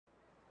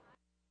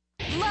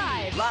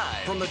Live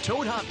from the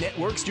Toad Hop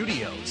Network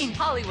studios. In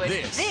Hollywood,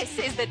 This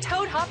is the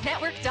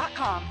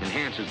ToadHopNetwork.com.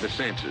 Enhances the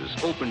senses,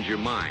 opens your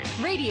mind.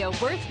 Radio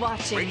worth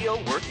watching. Radio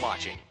worth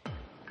watching.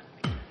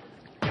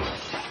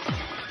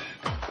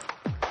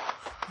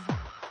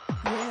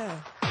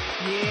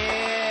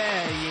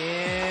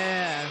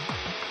 Yeah.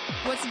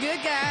 What's good,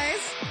 guys?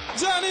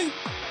 Johnny!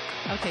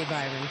 Okay,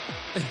 Byron.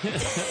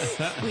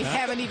 We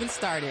haven't even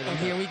started, and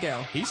here we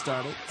go. He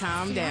started.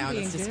 Calm down.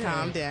 Let's just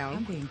calm down.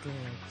 I'm being good.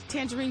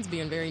 Tangerine's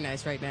being very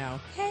nice right now.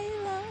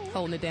 Halo.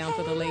 Holding it down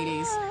for the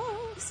ladies.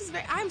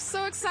 I'm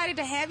so excited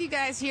to have you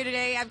guys here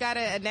today. I've got to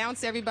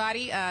announce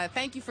everybody.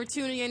 Thank you for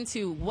tuning in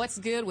to What's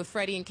Good with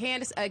Freddie and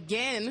Candace.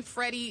 Again,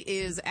 Freddie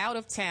is out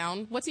of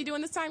town. What's he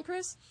doing this time,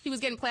 Chris? He was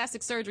getting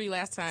plastic surgery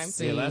last time.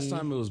 Yeah, last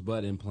time it was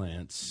butt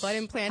implants. Butt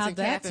implants How'd and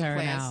that calf turn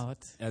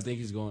implants. out? I think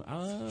he's going.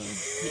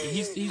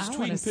 He's I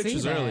wanna tweeting see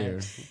pictures that. earlier.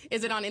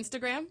 Is it on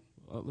Instagram?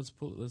 Let's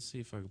see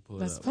if I can pull it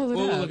Let's up. pull it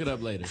We'll up. look it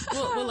up later.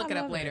 We'll look it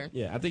up love later. it.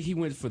 Yeah, I think he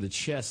went for the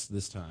chest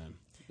this time.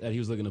 That he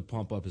was looking to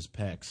pump up his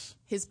pecs.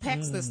 His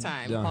pecs this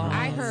time. Uh-huh.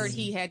 I heard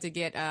he had to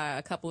get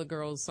a couple of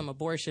girls some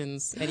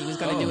abortions, and he was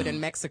going to do it in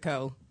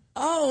Mexico.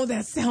 Oh,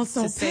 that sounds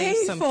so To save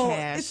some painful.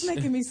 cash. It's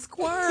making me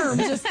squirm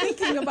just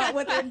thinking about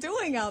what they're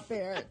doing out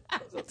there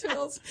to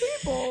those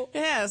people.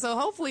 Yeah, so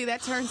hopefully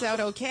that turns out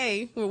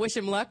okay. We wish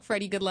him luck.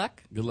 Freddie, good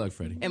luck. Good luck,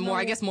 Freddie. And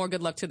more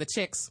good luck to the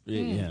chicks.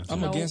 Yeah.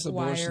 I'm against No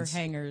wire abortions.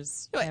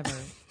 hangers ever.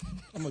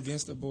 I'm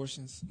against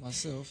abortions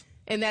myself.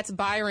 And that's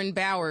Byron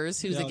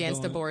Bowers, who's Y'all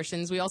against doing it.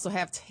 abortions. We also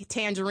have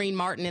Tangerine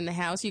Martin in the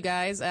house, you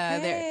guys.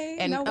 Hey,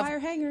 and no wire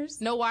hangers.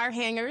 No wire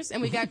hangers.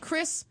 And we got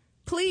Chris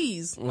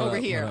Please over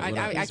here. what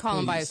up? I call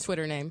him by Please. his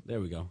Twitter name. There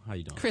we go. How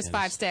you doing? Chris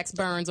Candace? Five Stacks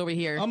Burns over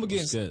here. I'm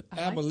against Good.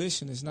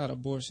 abolitionists, not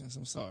abortions.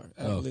 I'm sorry.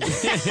 Oh.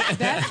 Abolitionists.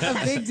 That's a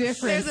big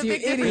difference. There's a you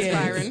big difference, idiot.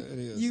 Byron. It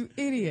is. You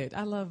idiot.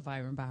 I love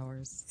Byron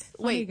Bowers.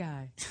 Funny Wait.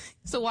 guy.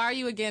 So why are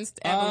you against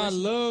I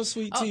abolition? love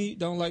sweet tea.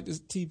 Don't like the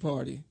Tea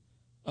Party.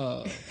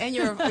 And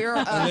you're a fan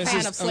of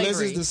Unless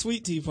slavery. it's the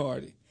sweet tea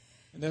party.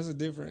 And that's a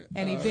different.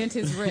 And he bent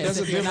his wrist. that's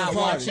a If you're not different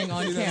party. watching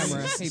on You know?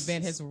 camera, he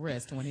bent his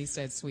wrist when he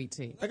said sweet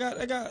tea.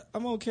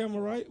 I'm on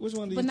camera, right? Which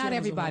one of these But not cameras am I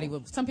everybody on?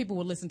 will. Some people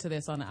will listen to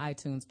this on the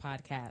iTunes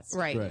podcast.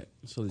 Right. Right.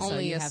 So So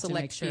Only you a have to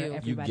select make sure few. you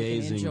everybody can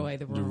gazing enjoy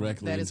the room.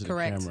 directly That is into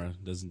correct. the camera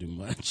doesn't do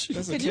much.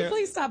 That's a Could you cam-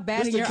 please stop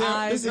batting This your the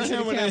eyes this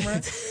into the camera?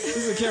 This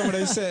is the camera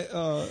they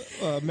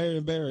set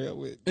Marion Barry up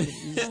with.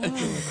 He's doing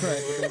crack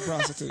with that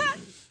prostitute.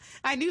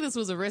 I knew this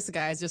was a risk,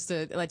 guys, just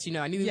to let you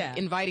know. I knew Yeah.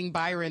 inviting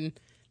Byron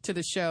to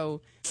the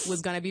show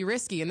was going to be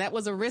risky, and that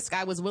was a risk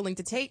I was willing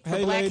to take for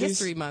Hey, Black ladies.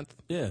 History Month.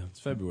 Yeah, it's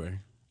February.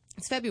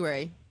 It's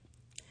February.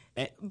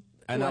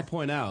 And I'll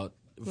point out,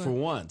 for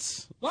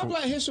once, Why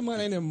Black History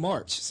Month ain't in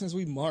March? Since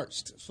we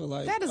marched for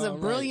like. That is a all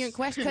brilliant rights.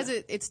 question because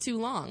it's too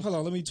long. Hold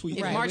on, let me tweet.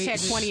 If that. March had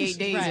 28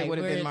 days, Right, it would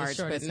have we're been the March, but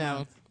shortest no.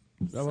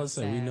 month. I was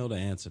So say we sad. know the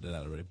answer to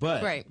that already.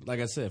 But Right. like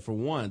I said, for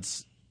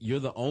once, you're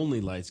the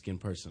only light skinned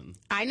person.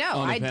 I know.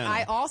 On the panel.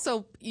 I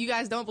also, you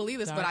guys don't believe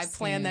this, but Dark I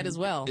planned that skin. as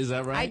well. Is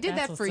that right? I did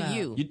That's that for what's up.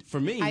 you. For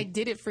me, I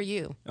did it for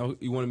you. Oh,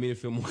 you wanted me to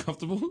feel more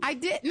comfortable? I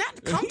did.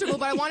 Not comfortable,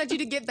 but I wanted you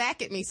to get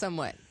back at me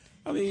somewhat.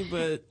 I mean,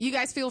 but You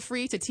guys feel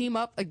free to team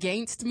up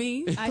against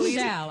me. I please.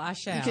 shall.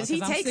 Because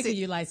he I'm takes sick it. of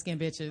you light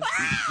skinned bitches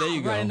there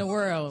you go. running the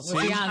world with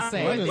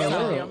Beyonce. running the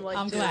world.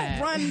 I'm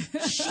glad. Run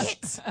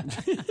shit.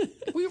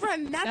 We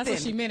run nothing. That's what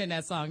she meant in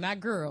that song,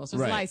 not girls,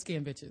 just Right. light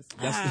skinned bitches.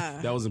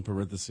 That was in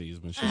parentheses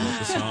when she wrote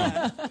the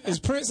song. Is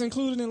Prince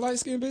included in light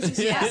skinned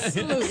bitches?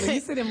 Absolutely. You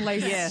see them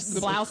lace Yes.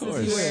 blouses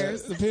he course.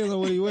 wears. Depends on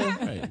what he wear.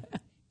 Right.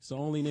 It's the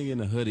only nigga in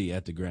a hoodie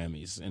at the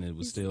Grammys, and it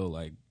was still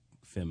like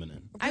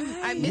feminine.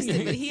 I missed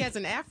it, but he has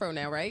an afro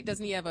now, right?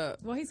 Doesn't he have a?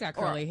 Well, he's got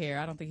curly hair.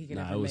 I don't think he can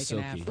Nah, ever it was make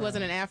silky. an afro. It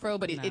wasn't an afro,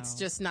 but No. it's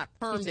just not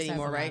He permed just has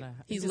anymore, a lot right? of-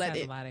 he He's just let has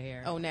it. a lot of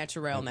hair. Oh,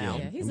 natural now.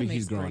 Yeah, he's I a mean, he's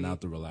mixed growing breed.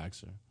 out the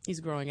relaxer. He's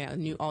growing out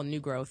all new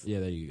growth. Yeah,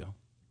 there you go.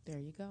 There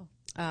you go.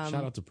 Shout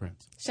out to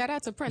Prince. Shout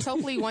out to Prince.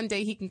 Hopefully one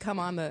day he can come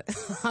on the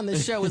on the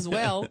show as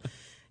well,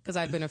 because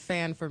I've been a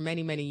fan for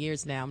many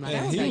years now. I'm not And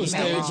gonna he tell you was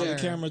how staring long. to the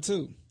camera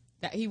too.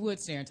 That he would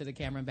stare into the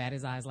camera and bat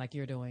his eyes like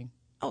you're doing.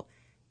 Oh,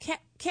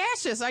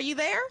 Cassius, are you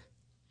there?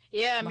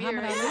 Yeah, I'm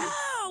Muhammad here. Ali?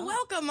 Oh,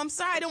 welcome. I'm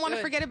sorry, I don't want to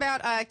Good. forget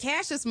about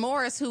Cassius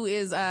Morris, who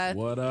is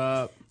What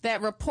up?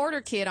 that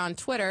reporter kid on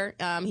Twitter.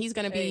 He's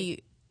going to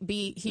be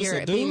here, a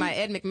be dude? my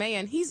Ed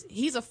McMahon.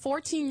 He's a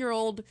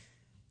 14-year-old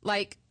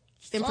like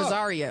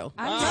impresario.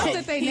 I love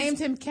that they named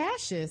him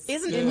Cassius.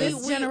 Isn't in we-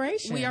 this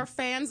generation? We are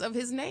fans of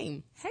his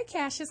name. Hey,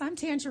 Cassius, I'm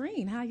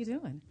Tangerine. How you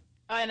doing?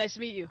 Hi, nice to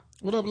meet you.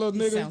 What up, little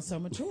You nigga? sound so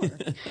mature.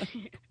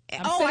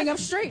 I'm Oh, sitting up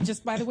straight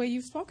just by the way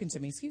you've spoken to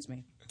me. Excuse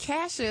me.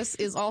 Cassius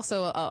is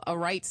also a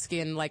right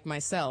skin like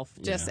myself.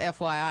 Just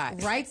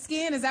FYI. Right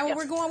skin? Is that what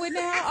we're going with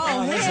now?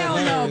 Oh, that's hell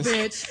no,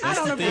 hilarious. bitch. I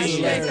don't thing.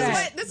 appreciate This is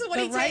that. This is what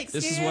The he right takes.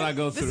 This is what I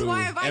go This is through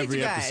why I invited every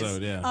you guys.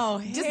 episode. Yeah. Oh,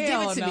 Just give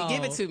hell it to no. me.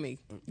 Give it to me.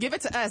 Give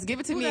it to us. Give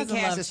it to Who me and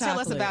doesn't love Cassius. Tell us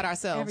chocolate? about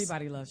ourselves.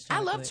 Everybody loves I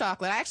chocolate. love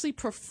chocolate. I actually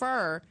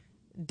prefer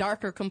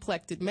darker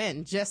complected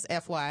men. Just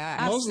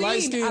FYI. Most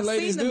light-skinned I've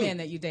ladies seen the do. men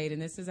that you date,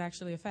 and this is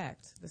actually a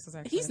fact.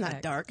 He's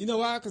not dark. You know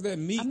why? Because that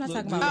meat. I'm not look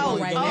talking good about on one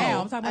the right dog.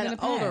 now. I'm talking about in an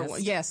the older past.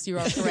 one. Yes, you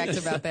are correct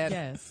about that.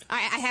 Yes. I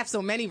have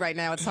so many right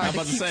now. It's hard I'm to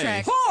about to keep say.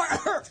 track.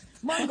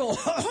 Mungle.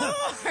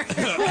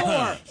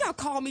 Y'all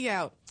call me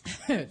out.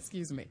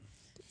 Excuse me.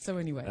 So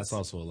anyway, That's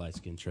also a light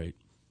skin trait.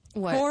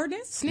 What?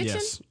 Whoreness? Snitching?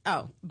 Yes.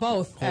 Oh.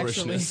 Both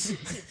actually. Whorishness.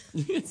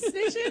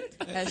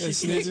 Snitching? As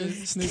she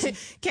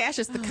snitches.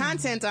 Cassius, the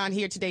content on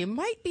here today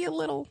might be a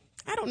little,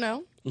 I don't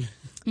know,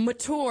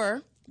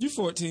 mature. You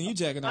 14. You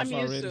jacking off I'm used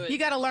already. to it. You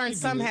got to learn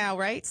somehow,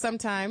 right?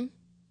 Sometime.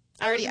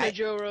 I listen to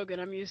Joe Rogan.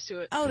 I'm used to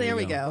it. Oh, there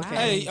we you go. go.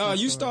 Okay. Hey,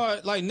 you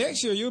start like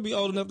next year. You'll be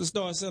old enough to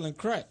start selling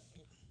crack.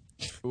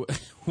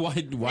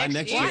 Why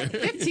next What? year?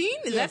 15?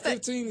 Is Yeah, that the...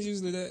 15 is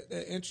usually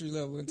that entry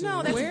level. Into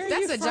No, the- Where are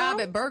that's you a job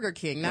from? at Burger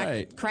King, not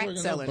Right. crack Working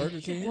at selling.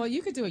 Burger King. Well,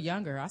 you could do it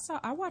younger.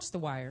 I watched The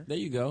Wire. There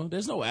you go.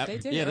 There's no They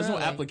did it there's no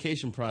early.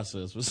 application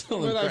process for But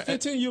selling like crack.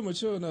 15, you're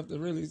mature enough to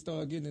really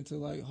start getting into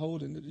like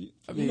holding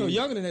it. You know,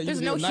 younger than that, There's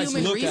you no can get a nice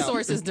human lookout.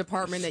 resources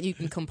department that you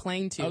can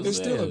complain to. There's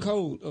still a Yeah.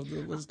 code of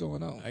what's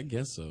going on. I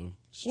guess so.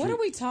 What are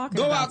we talking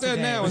Go about out there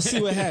today? now and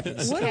see what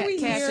happens. What are we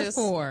here Cassius.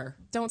 for?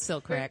 Don't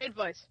sell crack. Great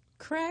advice.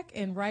 Crack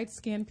and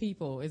right-skinned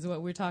people is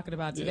what we're talking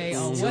about today Yes.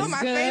 on Two What's of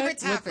my Good favorite with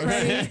topics.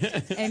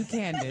 Freddie and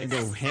Candace.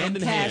 Go hand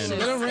in Cassius. hand.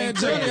 Let them ran And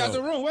Johnny Freddie. out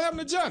the room. What happened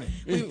to Johnny?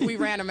 We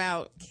ran him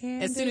out.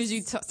 As soon as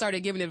you Candace.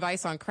 started giving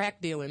advice on crack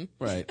dealing.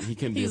 Right. He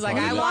can be He's a like,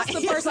 part I of it. want- That's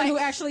the He's person like, who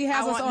actually has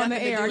I us want on the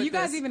nothing to air. do Are with you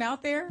guys this. even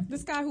out there?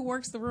 This guy who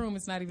works the room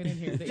is not even in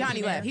here. The Johnny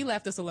engineer. left. He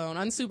left us alone,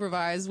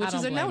 unsupervised, which I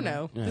is don't a blame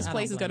no-no. him. This I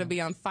place don't is going to blame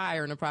be on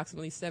fire in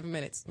approximately 7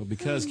 minutes. Well,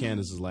 because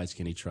Candace is light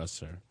skinned, he trusts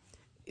her.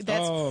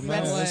 That's, Oh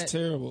man, that's, that's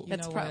terrible. You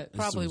that's know pro- what?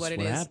 probably This what is it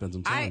what is. happens,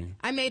 I'm telling you.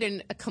 I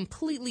made a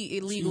completely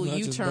illegal Too much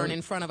is U-turn burnt.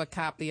 in front of a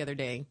cop the other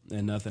day.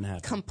 And nothing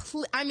happened.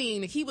 I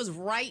mean, he was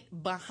right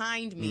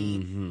behind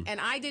me, and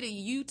I did a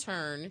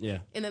U-turn Yeah.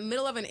 in the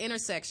middle of an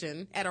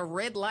intersection at a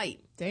red light.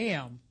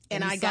 Damn.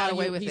 And he I got saw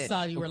away you- with he it.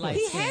 saw you were light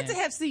He had to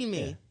have seen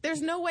me. Yeah.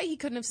 There's no way he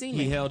couldn't have seen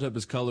He me. held up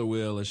his color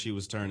wheel as she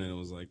was turning and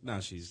was like, nah,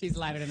 she's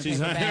lighter than a she's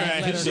paper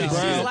bag. Let her She's go.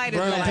 Brown, light as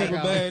brown light.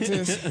 paper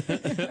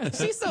bag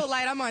test. She's so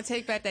light, I'm going to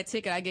take back that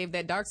ticket I gave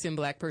that dark-skinned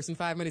black person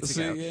 5 minutes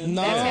ago. See, yeah.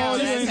 No, That's how- you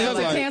that's ain't how that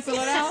like- light. Cancel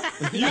it out.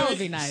 That would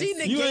be nice.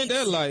 She You ain't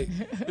that light.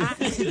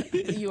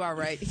 You are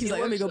right. He's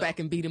like, let me go back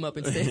and beat him up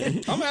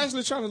instead. I'm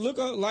actually trying to look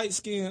up light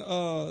skin.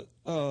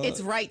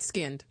 It's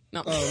right-skinned.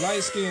 No.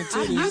 Light skin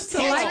I titties. used to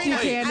like you,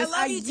 Wait, Candace. I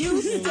I love you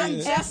used to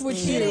too. F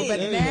with you, There but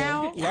you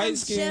now go. light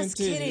skin just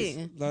titties.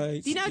 kidding.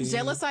 Light Do you know how skin.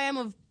 jealous I am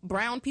of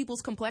brown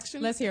people's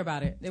complexion? let's hear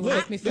about it. It would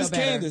Look, make me feel this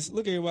better. Candace.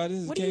 Look, everybody.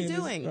 This is What are you Candace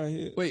doing? right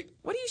here. Wait,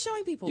 What are you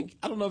showing people?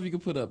 I don't know if you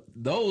can put up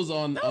those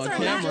on Those are not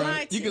camera.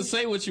 light You can skin.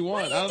 say what you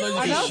want. What are you I don't know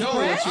doing? if you Are can those show what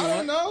breasts? you I don't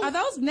want. know. Are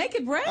those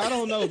naked breasts? I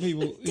don't know,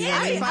 people. You know what I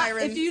Damn mean? it,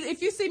 Byron.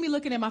 If you see me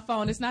looking at my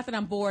phone, it's not that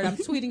I'm bored. I'm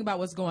tweeting about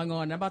what's going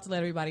on. I'm about to let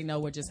everybody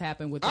know what just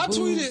happened with the I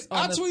boobs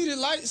on the-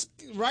 tweeted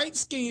right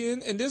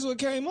skin, and this is what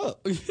came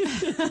up.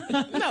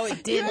 No,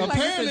 it didn't. like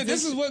Apparently, it's a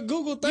this is what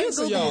Google thinks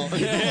of y'all.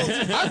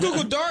 I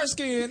googled dark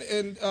skin,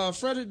 and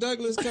Frederick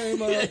Douglass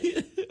came up.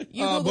 You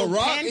Googled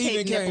Barack pancake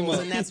even came nipples,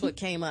 up. and that's what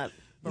came up.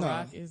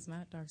 Barack is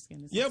not dark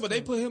skinned. Yeah, but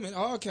they put him in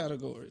our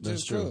category. That's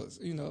Just true. because,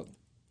 you know.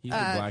 He's the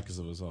blackest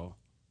of us all.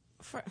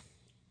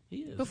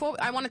 He is. Before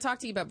I want to talk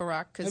to you about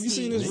Barack because Have you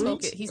seen his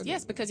spoke roots? it.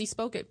 Yes, because he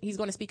spoke it. He's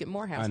going to speak at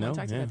Morehouse. I know, want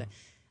to talk to you yeah. about that.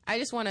 I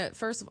just want to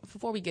first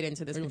before we get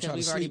into this They're gonna because try to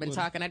we've already sleep been with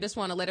talking. I just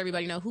want to let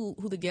everybody know who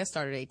the guest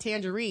star today.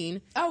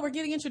 Tangerine. Oh, we're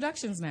getting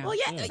introductions now. Well,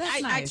 yeah, That's I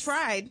nice.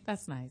 tried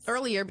That's nice.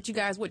 earlier, but you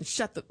guys wouldn't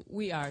shut the.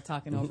 We are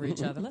talking over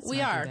each other. Let's We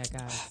not are. do that,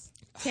 guys.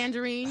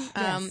 Tangerine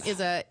Yes.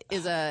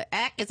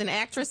 is an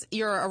actress.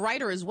 You're a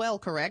writer as well,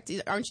 correct?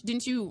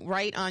 Didn't you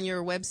write on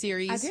your web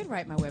series? I did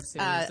write my web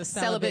series, The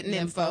Celibate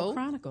Nympho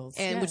Chronicles,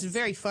 and which yes. is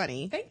very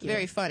funny. Thank you.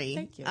 Very funny.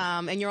 Thank you.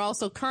 And you're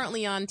also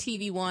currently on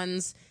TV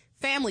One's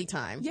Family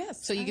Time.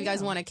 Yes, So you I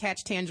guys am. want to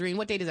catch Tangerine?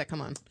 What day does that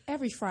come on?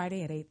 Every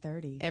Friday at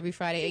 8:30. Every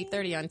Friday,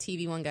 8:30 on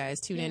TV One, guys.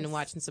 Tune in Yes. and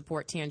watch and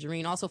support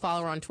Tangerine. Also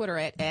follow her on Twitter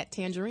at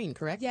Tangerine,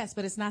 correct? Yes,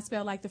 but it's not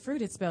spelled like the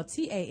fruit. It's spelled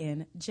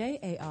TANJAREEN.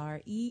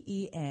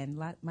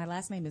 My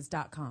last name is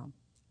 .com.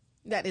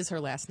 That is her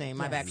last name.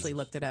 I've Yes. actually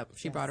looked it up.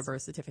 She Yes. brought a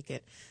birth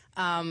certificate.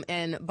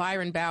 And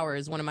Byron Bauer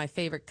is one of my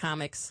favorite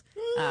comics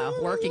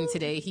working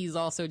today. He's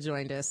also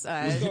joined us.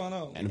 What's going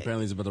on? And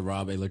apparently he's about to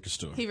rob a liquor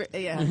store.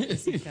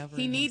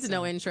 He needs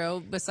no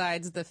intro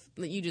besides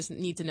you just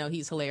need to know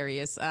he's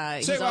hilarious.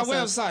 Check my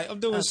website.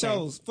 I'm doing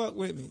shows. Fuck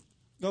with me.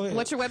 Go ahead.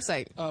 What's your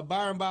website?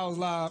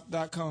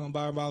 ByronBowlesLive.com.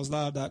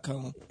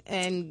 ByronBowlesLive.com.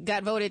 And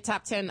got voted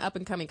top 10 up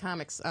and coming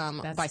comics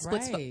That's by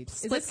right.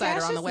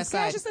 Splitsider on the West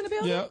Side. Cassius in the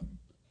building? Yep.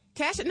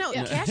 Cash? No,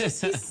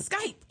 Cassius. He's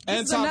Skype. And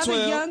This is top another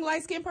 12. young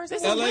light skinned person.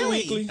 This is LA Willie.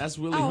 Weekly. That's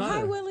Willie Oh, Hunter.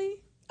 hi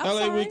Willie. I'm LA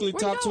sorry. Weekly Where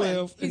top you going?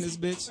 12 in this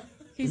bitch.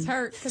 He's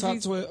hurt because Top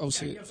he's 12. Oh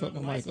shit. Fuck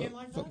my mic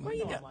up. Fuck my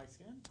mic up.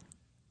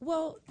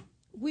 well.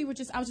 I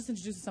was just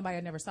introducing somebody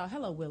I never saw.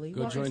 Hello, Willie.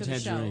 Go Welcome join to the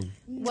show. Tangerine.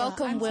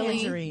 Welcome, I'm Willie.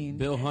 Tangerine.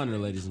 Bill Hunter,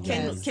 ladies and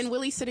gentlemen. Can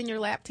Willie sit in your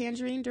lap,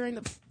 Tangerine, during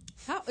the...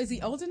 How is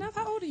he old enough?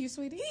 How old are you,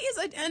 sweetie? He is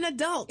an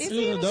adult. Is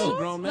He's an adult.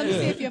 Grown Let me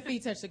man. see if your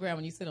feet touch the ground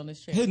when you sit on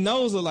this chair. His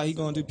nose look like he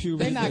gonna do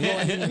puberty. They're not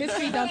going to. His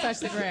feet don't touch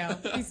the ground.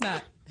 He's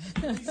not.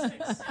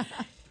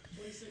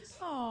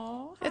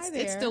 Oh, hi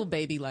there. It's still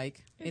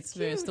baby-like. It's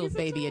cute. still He's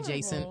baby adorable.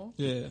 adjacent.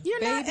 Yeah.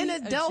 You're not an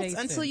Baby adult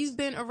adjacent. until you've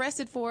been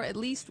arrested for at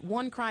least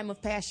one crime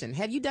of passion.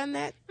 Have you done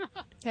that?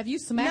 Have you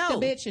smacked No.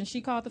 a bitch and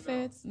she called the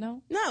feds?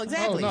 No. No,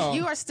 exactly. Oh, no.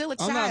 You are still a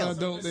I'm not an child.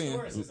 adult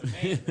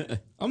then.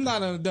 I'm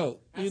not an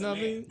adult. You know what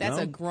I mean? That's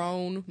No. a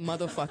grown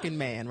motherfucking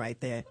man right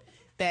there.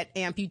 That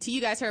amputee.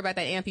 You guys heard about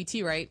that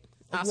amputee, right?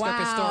 Oscar Wow,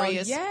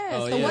 Pistorius. yes,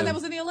 Oh, the yeah. one that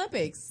was in the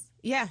Olympics.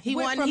 Yeah, he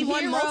Went won. from He won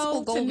hero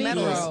multiple to gold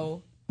medals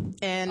Negro.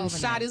 and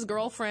overnight. shot his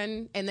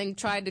girlfriend, and then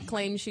tried to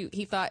claim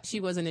he thought she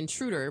was an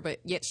intruder, but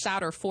yet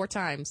shot her 4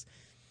 times.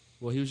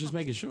 Well, he was just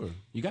making sure.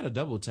 You got to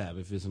double tap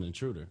if it's an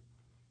intruder.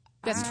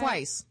 That's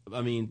twice.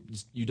 I mean,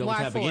 you double Why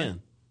tap 4?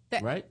 again,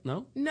 That- right?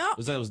 No. No.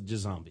 Was that was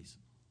just zombies?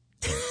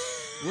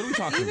 What are we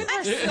talking about?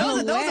 Those are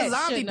Silhouette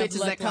zombie shouldn't have bitches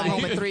that looked come like-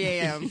 home at 3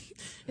 a.m.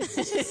 It's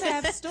such a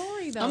sad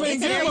story, though. I mean,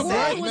 And give him the a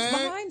world break, was man.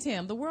 behind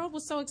him. The world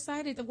was so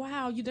excited that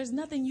wow, there's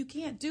nothing you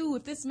can't do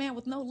if this man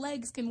with no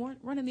legs can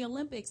run in the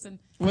Olympics. And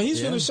Well,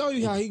 he's gonna show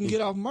you how he can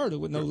get off murder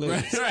with no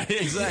legs. right,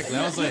 exactly.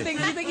 I was you like, think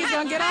he's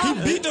gonna get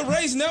off? Beat the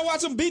race. Now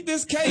watch him beat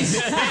this case.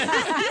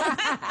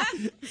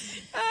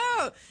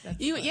 Oh,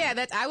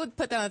 I would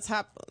put that on the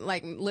top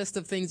list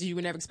of things you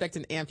would never expect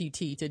an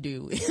amputee to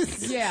do.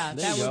 Yeah,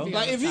 that you would go. be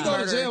Like on if he top. go to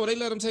Murder. jail, will they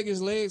let him take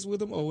his legs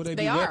with him, or would they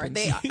They be are. weapons?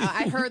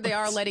 I heard they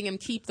are letting him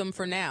keep them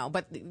for now,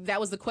 but that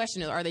was the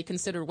question: are they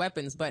considered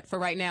weapons? But for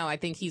right now, I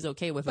think he's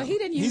okay with But them. he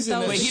didn't use He's in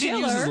those. there. wait, he didn't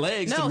use his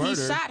legs to No,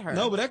 murder. he shot her.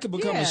 No, but that could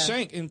become Yeah. a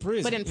shank in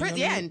prison. But in you know prison,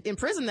 what I yeah, mean? in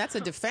prison, that's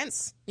a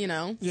defense,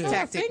 So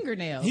tactic.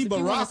 fingernails. He if you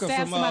wanna Baraka stab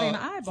from somebody in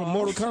the eyeball. from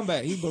Mortal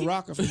Kombat. He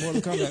Baraka from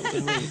Mortal Kombat with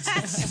the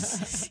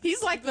legs.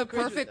 He's like the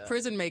perfect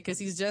prison mate because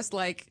he's just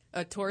like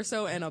a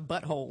torso and a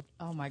butthole.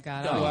 Oh my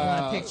God, I don't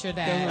Wow. want to picture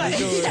That's that. what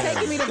we He's doing.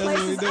 taking me to That's what we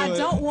places I doing.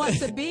 don't want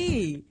to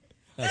be.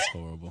 That's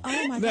horrible.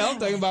 Oh my Now I'm God.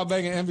 thinking about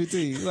banging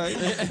amputees. Like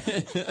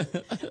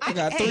I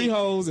got 3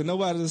 holes and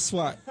nobody to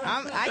swat.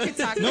 I could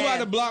talk Nobody bad.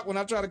 to block when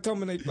I try to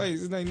come in their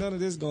face. There ain't none of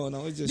this going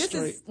on. It's just This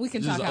straight. is, we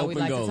can Just talk how we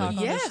open like to goalie. talk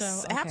on Yes, this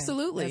show. Okay.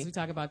 absolutely. As we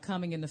talk about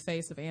coming in the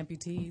face of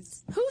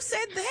amputees. Who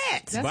said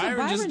that? That's Byron what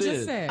Byron just just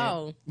did. said.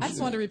 Oh. I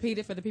just wanted to repeat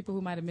it for the people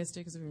who might have missed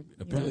it. Cause we were,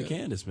 Apparently,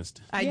 Candace missed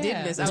it. I Yeah.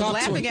 did miss. I was Top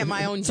laughing 12 at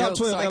my own top jokes.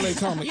 12 so I LA can-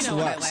 comics You to know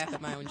when I watch. laugh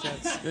at my own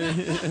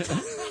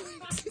jokes.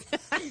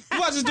 What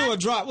if I just do a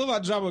drop? What if I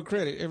drop a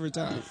credit every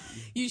time?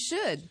 You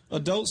should.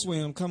 Adult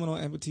Swim coming on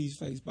amputee's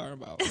face, Byron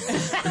Bauer.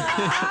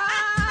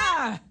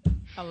 I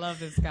love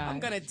this guy. I'm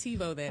gonna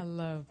TiVo I that.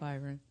 love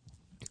Byron.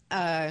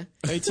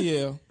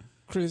 ATL,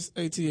 Chris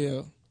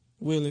ATL,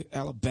 Willie,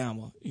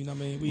 Alabama. You know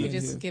what I mean? We in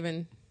just here.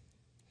 giving.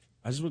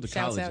 I just went to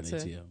Shouts college out in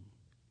to- ATL.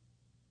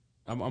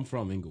 I'm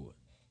from Inglewood.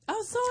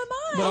 Oh, so am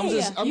I.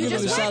 But I'm You giving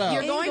just a shout went. out.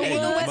 You're going to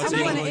Inglewood. Inglewood. But I'm you're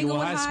going going to to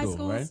Inglewood high High school,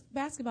 School's right?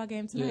 basketball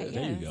game tonight.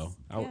 There you yes. go.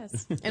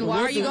 Yes. And why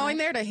are you going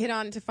there to hit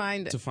on to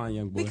find? To find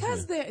young boys.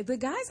 Because the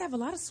guys have a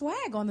lot of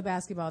swag on the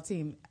basketball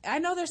team. I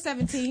know they're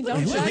 17.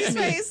 Don't Look at judge his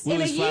me. face.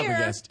 Willie's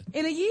flabbergasted.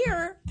 In a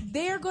year,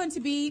 they're going to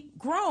be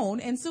grown,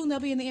 and soon they'll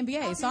be in the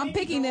NBA. So I'm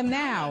picking them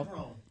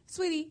now.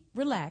 Sweetie,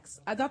 relax.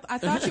 I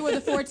thought you were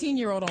the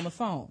 14-year-old on the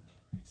phone.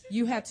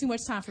 You had too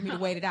much time for me to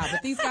wait it out.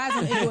 But these guys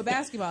on the Inglewood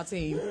basketball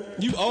team,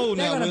 You old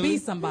they're now, going to Willie. be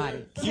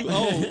somebody. You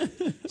old.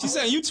 She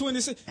said you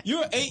 26.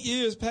 You're 8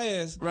 years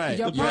past. Right.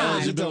 Your The prime.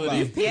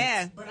 eligibility.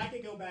 Yeah. But I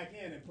could go back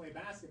in and play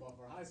basketball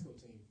for a high school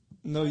team.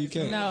 No, you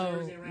can't.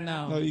 No,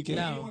 no. No, you can't.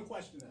 You No. wouldn't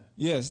question that.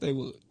 Yes, they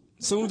would.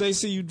 Soon as they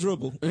see you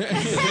dribble, they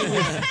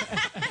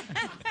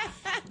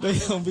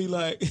gonna be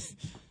like,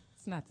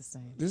 It's not the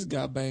same. this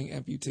guy bang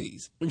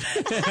amputees.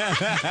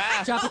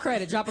 Drop a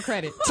credit. Drop a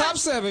credit. Top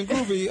 7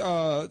 groupie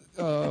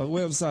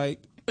website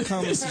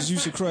comments you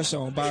should crush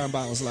on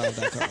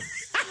ByronBowsLive.com.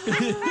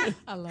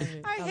 I love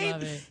it. I I hate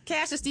love it.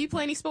 Cassius, do you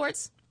play any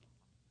sports?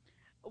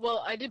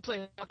 Well, I did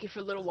play hockey for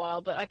a little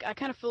while, but I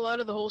kind of fell out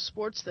of the whole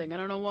sports thing. I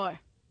don't know why.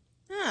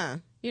 Huh.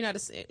 You're not.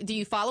 Do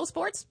you follow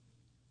sports?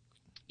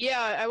 Yeah,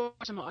 I watch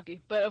some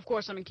hockey, but of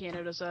course I'm in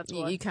Canada, so that's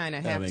why. You kind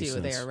of That have makes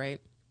to sense. there, right?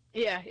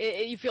 Yeah,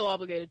 you feel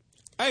obligated.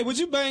 Hey, would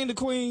you bang the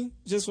queen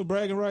just for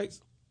bragging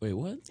rights? Wait,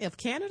 what? Of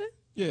Canada?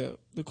 Yeah,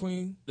 the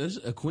queen. There's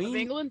a Of queen?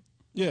 England?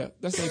 Yeah,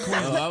 that's a queen.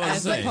 Oh, I was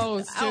As saying.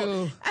 opposed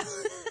to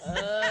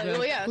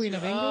Well, yeah. Queen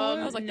of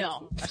England? I was like,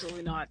 no,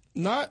 absolutely not.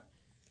 Not?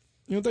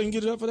 You don't think you can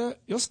get it up for that?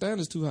 Your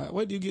standard's too high.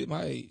 Wait till you get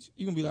my age.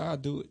 You gonna be like, I'll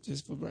do it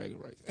just for bragging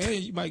rights. And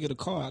you might get a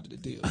car out of the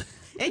deal.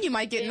 And you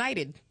might get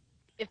knighted.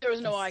 If there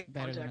was no eye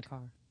better than a contact. car.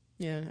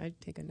 Yeah, I'd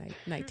take a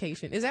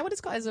nightation. Is that what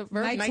it's called? Is a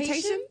verb?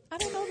 Nightation? I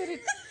don't know that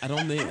it. I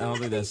don't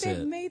think that's they've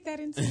it. made that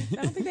into. I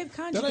don't think they've That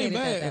conjugated ain't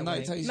bad. that And way.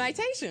 nightation.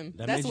 Nightation.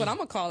 That That's made what you- I'm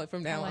gonna call it from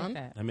I now like on.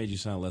 that. That made you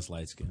sound less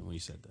light skinned when you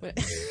said that.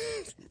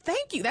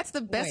 Thank you. That's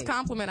the best Wait,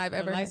 compliment I've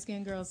ever Are had.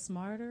 light-skinned girls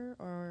smarter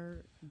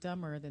or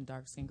dumber than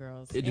dark-skinned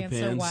girls? It Answer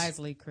depends.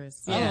 wisely,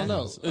 Chris. I don't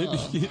know.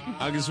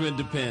 I guess it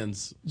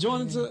depends.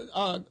 Joining to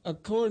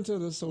according to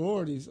the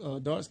sororities,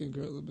 dark skinned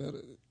girls are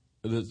better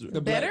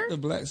Better? The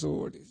black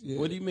sororities. Yeah.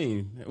 What do you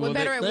mean? What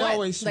better at They're what?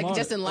 always Like smart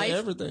just in at life?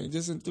 everything,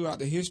 just throughout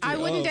the history. I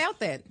wouldn't of doubt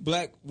that.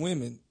 Black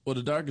women. Well,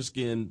 the darker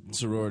skinned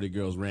sorority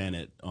girls ran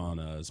it on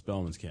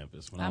Spelman's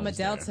campus. When I I'm a was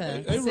there.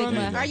 Delta. They run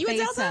Sigma. it. Are you a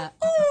Delta? Theta.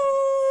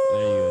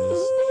 There you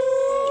go.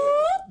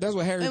 That's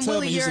what Harry And Tubman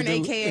Willie, used you're to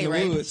an do AKA, in the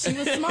right? woods. She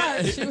was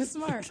smart. She was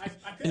smart.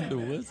 I could In have the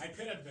been. woods? I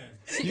could have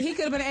been. He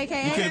could have been an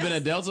AKA. You could have been a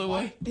Delta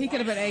one? He could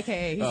have been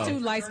AKA. He's too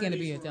light skinned to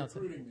be a Fraternities were Delta.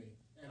 recruiting me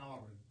in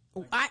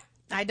Auburn.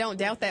 I don't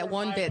doubt that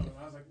one Five bit. of them.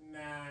 I was like, nah.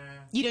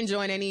 You didn't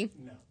join any?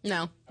 No.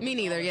 No, me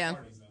neither. Yeah,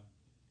 Parties,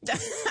 though.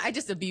 I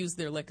just abused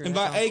their liquor. And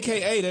that's by all.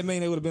 AKA, that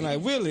mean they would have been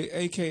like, Willie,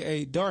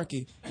 AKA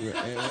Darky. Bring your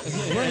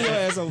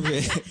ass over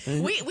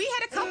here. We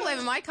had a couple of them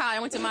in my college. I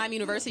went to Miami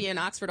University in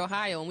Oxford,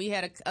 Ohio, and we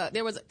had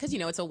there was because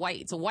it's a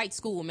white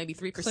school, maybe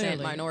 3%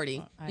 Clearly.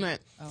 minority. Right.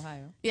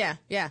 Ohio.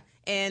 Yeah.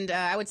 And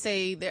I would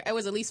say there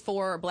was at least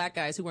 4 black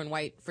guys who were in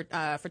white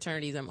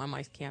fraternities on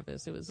my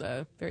campus. It was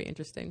very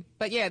interesting.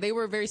 But yeah, they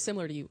were very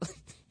similar to you.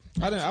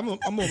 I'm more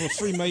of a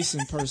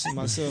Freemason person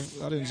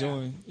myself. I didn't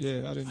join.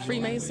 Yeah, I didn't join.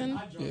 Freemason?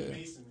 I joined Yeah.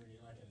 Masonry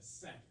like in a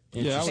second.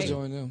 Yeah, I would Hey.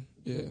 join them.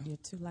 Yeah. You're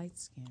too light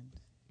skinned.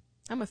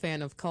 I'm a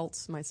fan of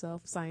cults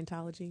myself,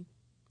 Scientology.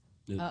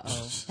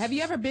 Uh-oh. Have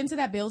you ever been to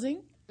that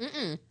building?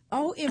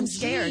 OMG. I'm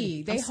scared.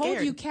 They I'm hold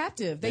scared. you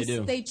captive. They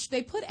do.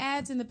 They put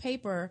ads in the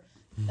paper.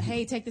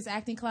 Hey, take this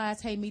acting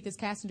class. Hey, meet this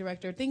casting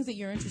director. Things that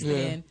you're interested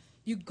Yeah. in.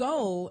 You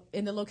go,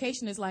 and the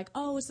location is like,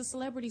 oh, it's a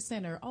celebrity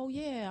center. Oh,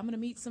 yeah, I'm going to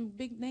meet some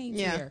big names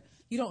Yeah. here.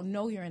 You don't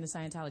know you're in the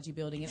Scientology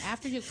building. And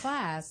after your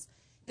class,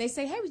 they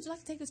say, hey, would you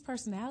like to take this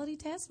personality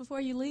test before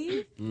you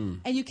leave?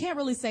 And you can't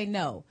really say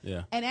no.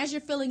 Yeah. And as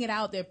you're filling it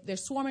out, they're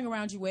swarming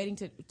around you waiting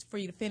for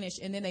you to finish.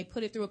 And then they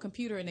put it through a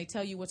computer and they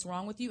tell you what's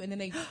wrong with you. And then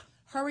they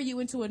hurry you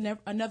into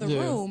another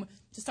Yeah. room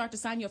to start to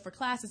sign you up for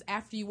classes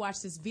after you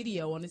watch this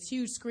video on this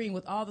huge screen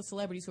with all the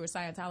celebrities who are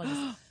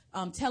Scientologists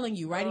telling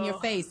you right in your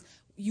face,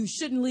 you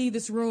shouldn't leave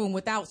this room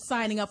without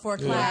signing up for a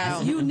class.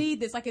 Wow. You need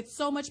this. Like, it's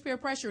so much peer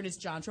pressure. And it's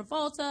John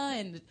Travolta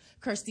and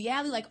Kirstie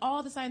Alley. Like,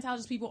 all the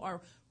Scientologist people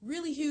are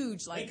really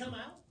huge. Like, They come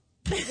out?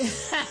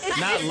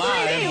 Not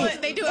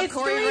live. They do a it's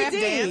choreographed 3D.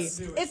 dance.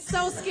 It's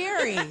so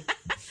scary.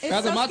 It's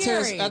After so my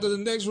scary. test, after the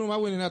next room I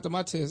went in after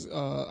my test,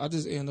 I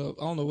just ended up,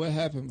 I don't know what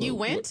happened. But You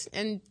went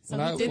and When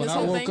did I this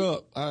whole woke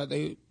thing? up,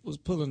 they was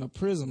pulling a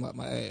prism out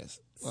my ass.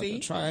 Like See? a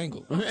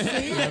triangle. You know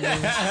what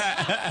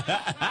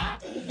I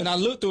mean? And I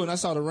looked through it and I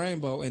saw the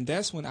rainbow, and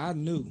that's when I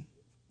knew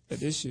that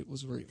this shit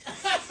was real.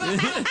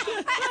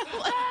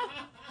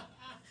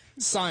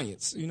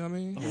 Science, you know what I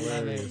mean?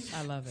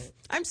 I love it.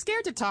 I'm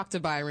scared to talk to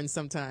Byron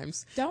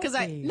sometimes. Don't Because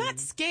be. not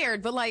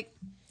scared, but like,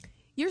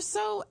 you're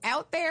so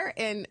out there,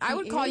 and I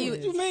would call you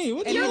What you mean?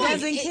 What And you he mean?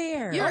 doesn't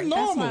care. you're That's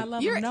why I normal.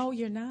 love You're him. No,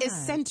 you're not.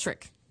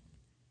 eccentric.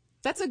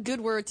 That's a good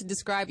word to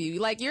describe you.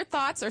 Like, your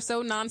thoughts are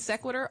so non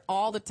sequitur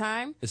all the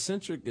time.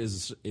 Eccentric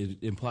it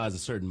implies a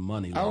certain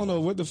money I level. don't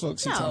know what the fuck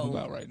she's No. talking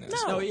about right now.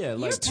 No. Oh yeah,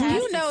 like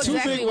You know Two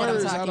exactly big what I'm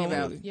words, I talking don't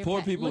about. really. You're poor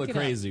pa- people look are it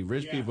up. crazy.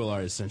 Rich people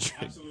are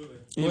eccentric. Absolutely.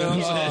 You know what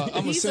I'm saying?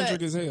 I'm He's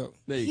eccentric a- as hell.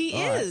 He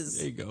all right, is.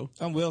 there you go.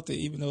 I'm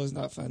wealthy, even though it's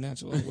not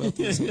financial. I'm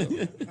wealthy as hell.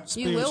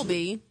 You will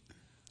be.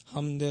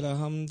 Hum dida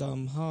hum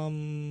dum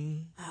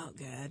hum. Oh,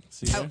 God.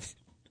 See there?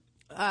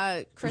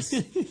 Chris,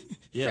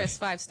 Yeah. Chris,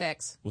 5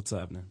 stacks. What's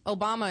happening?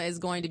 Obama is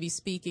going to be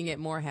speaking at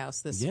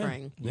Morehouse this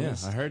spring. Yeah,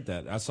 I heard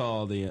that. I saw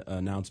all the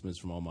announcements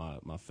from all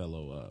my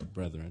fellow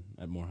brethren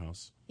at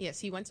Morehouse. Yes,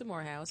 he went to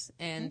Morehouse.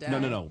 And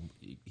No.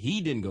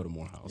 He didn't go to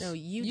Morehouse. No,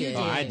 you You did.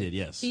 Oh, I did,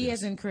 yes. He yes.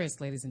 is in Chris,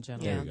 ladies and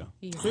gentlemen. There we go.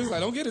 He is. Chris like,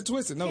 don't get it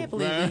twisted. No, I can't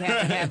believe we have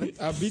to have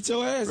it. I'll beat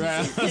your ass.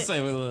 Right. I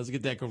say, well, let's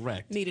get that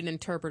correct. Need an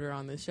interpreter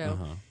on this show.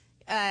 Uh-huh.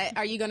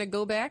 Are you going to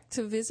go back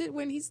to visit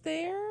when he's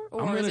there,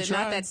 or I'm is gonna it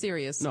try. not that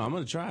serious? No, I'm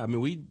going to try. I mean,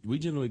 we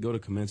generally go to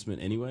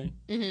commencement anyway.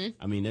 Mm-hmm.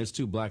 I mean, there's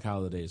 2 black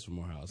holidays for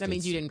Morehouse. That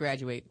means you didn't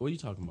graduate. What are you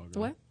talking about,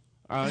 girl? What?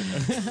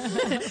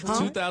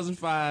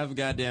 2005,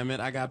 goddamn it!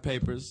 I got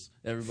papers.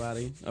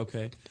 Everybody,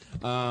 okay.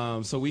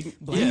 So we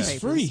He's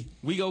free.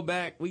 We go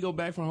back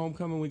for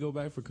homecoming. We go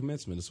back for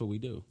commencement. That's what we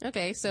do.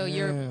 Okay, so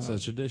It's a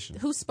tradition.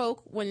 who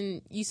spoke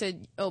when you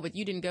said, "Oh, but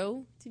you didn't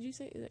go"? Did you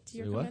say to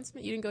your Say what?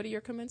 commencement? You didn't go to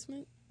your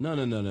commencement?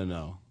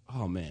 No.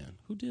 Oh man,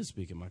 who did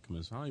speak at my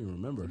commencement? I don't even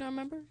remember. You don't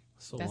remember?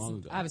 So That's long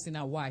ago. obviously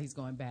not why he's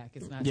going back.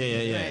 It's not. Yeah.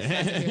 It's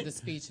not to hear the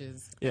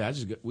speeches. Yeah,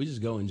 we just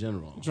go in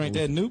general. Drink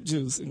that Noop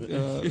juice. And,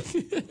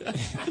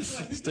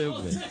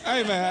 Stupid.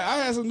 hey man, I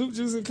had some Noop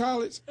juice in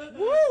college.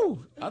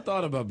 Woo! I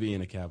thought about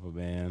being a Kappa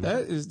man.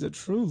 That is the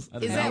truth. I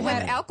Is didn't that know with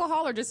that.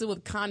 alcohol or just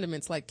with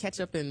condiments like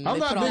ketchup and? I'm they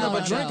not put all big the of a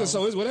no, drinker, no.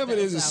 so it's whatever it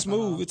is. It's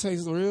alcohol. smooth. It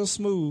tastes real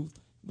smooth.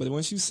 But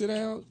once you sit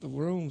down, the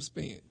room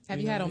spins.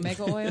 Have you had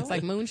Omega oil? It's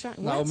like moonshine.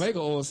 No, What? Omega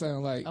oil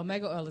sound like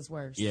Omega oil is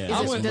worse. Yeah,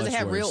 Is it's does it much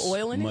have real worse.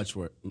 oil in it? Much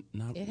worse.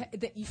 Not, You Got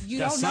don't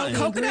know something. the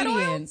Coconut oil?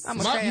 ingredients. I'm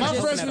a my fan of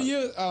freshman coconut oil.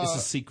 year. It's a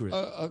secret.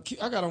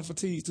 I got on for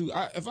T's too.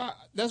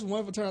 That's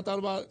one fraternity I thought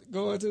about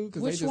going to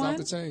because they Which just one? off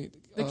the chain.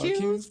 The Qs?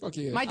 Qs? Fuck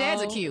yeah. My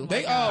dad's a Q.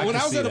 They I when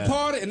can I was see at a that.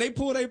 party and they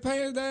pulled their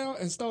pants down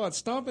and started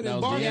stomping That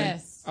and was barking. the-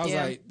 Yes. I was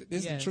Yeah. like, this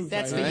is the Yes. truth.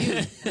 That's for right you.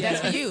 here. That's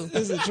for you.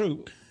 This is the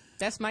truth.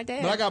 That's my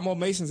dad. But I got more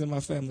Masons in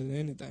my family than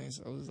anything,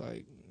 so I was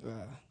like,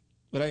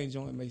 But I ain't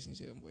joined Masons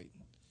yet. I'm waiting.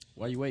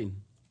 Why you waiting?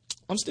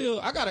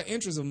 I got an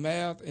interest in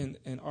math and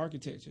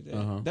architecture.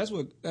 That's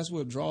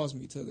what draws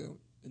me to them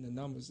and the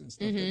numbers and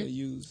stuff that they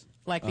use.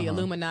 Like the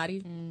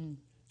Illuminati.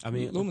 I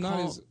mean,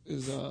 Illuminati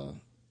is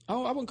I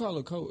wouldn't call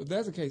it a cult. If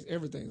that's the case,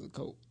 everything's a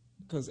cult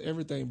because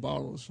everything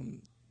borrows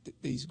from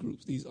these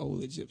groups, these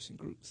old Egyptian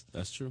groups.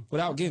 That's true.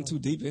 Without getting too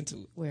deep into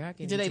it. Where I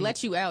get Do they into let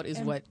it. you out is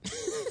what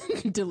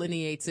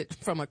delineates it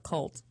from a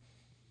cult.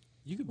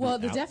 You could Well,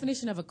 be the out.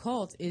 definition of a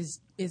cult is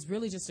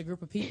really just a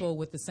group of people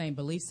with the same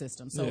belief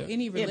system. So Yeah.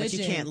 any Yeah, religion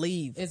but you can't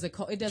leave. is a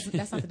cult. It doesn't.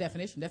 That's not the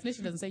definition.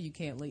 Definition doesn't say you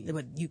can't leave.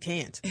 But you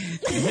can't.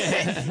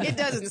 It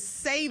doesn't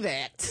say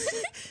that.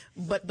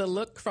 But the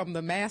look from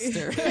the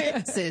master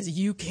says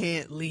you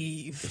can't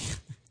leave.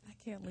 I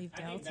can't leave I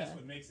think Delta. that's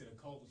what makes it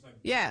a cult. It's like,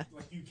 Yeah.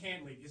 like you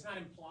can't leave. It's not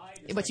implied.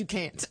 It's But you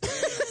can't.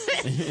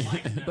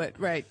 like, But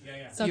right.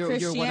 yeah. So You're one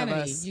of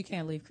Christianity, us. you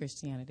can't leave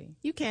Christianity.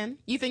 You can.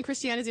 You think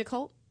Christianity is a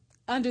cult?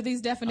 Under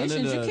these definitions,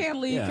 Under the- you can't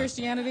leave yeah,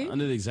 Christianity.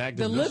 Under the exact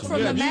The look definition. from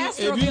Yeah, the if you-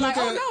 master if will you be like,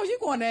 look oh at- no, you're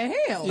going to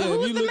hell. Yeah, if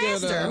Who's you the look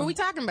at, master? Who we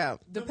talking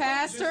about? The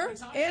pastor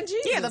and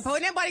Jesus. Yeah, the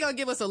poet. Nobody gonna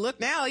give us a look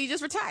now. He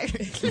just retired.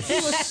 He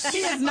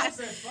is not.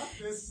 said, fuck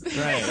this.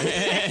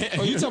 Right.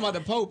 Oh, you talking about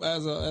the Pope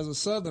as a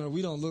Southerner?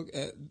 We don't look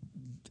at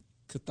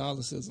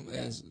Catholicism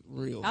as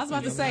real. I was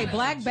about to say,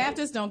 Black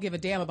Baptists don't give a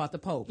damn about the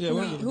Pope. Yeah,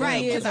 Who he- who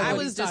Right, he is because or I what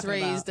was he's just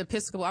talking raised about.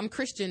 Episcopal. I'm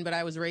Christian, but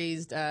I was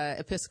raised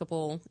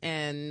Episcopal,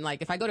 and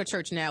like if I go to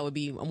church now, it would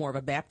be more of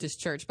a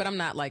Baptist church. But I'm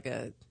not like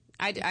a.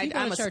 If you go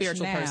I'm to a church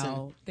spiritual now,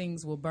 person.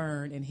 Things will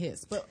burn and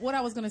hiss. But what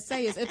I was going to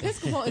say is,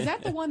 Episcopal, is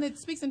that the one that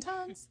speaks in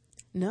tongues?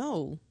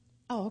 No,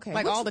 Oh, okay.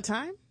 like What's- all the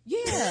time. Yeah,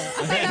 I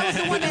thought that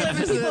was the one that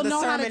Delivers people the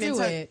know how to sermon in do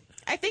tongue. it.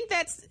 I think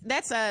that's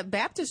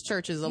Baptist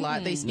churches a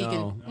lot. They speak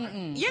No.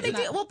 in. Yeah, they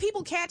do. Well,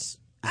 people catch.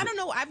 I don't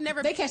know. I've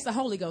never. They catch the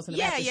Holy Ghost in the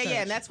Yeah, Baptist yeah, church.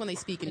 yeah, and that's when they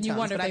speak in And tongues. you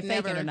wonder but if I've they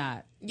fake never, it or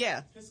not.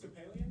 Yeah,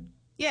 Episcopalian?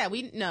 yeah.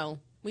 We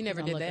never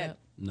Don't did look that. up.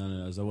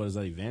 No. So what is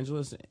that?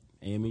 Evangelist?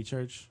 AME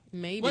Church?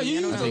 Maybe. Well, you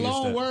I don't used know. a think it's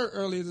long that. word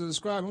earlier to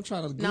describe. I'm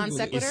trying to Google Non it.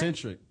 sequitur.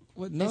 Eccentric.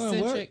 What? None what?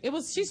 Eccentric. It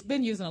was. She's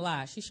been using a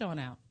lot. She's showing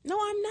out. No,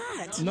 I'm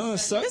not. None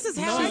This is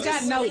how She's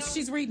got notes.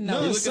 She's reading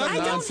No, notes. it's- Look at I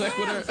non don't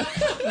sequitur.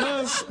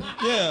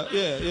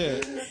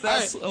 Yeah.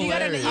 That's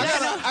hilarious.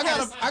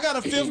 I got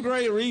a 5th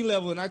grade reading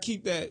level, and I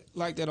keep that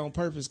like that on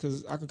purpose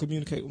because I can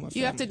communicate with my family.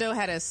 You have to know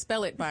how to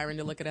spell it, Byron,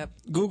 to look it up.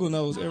 Google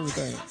knows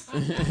everything.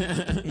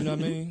 You know what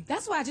I mean?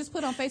 That's why I just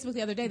put on Facebook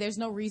the other day. There's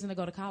no reason to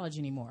go to college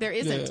anymore. There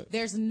isn't. Yeah.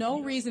 There's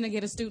no reason to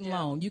get a student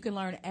loan. You can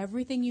learn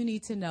everything you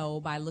need to know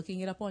by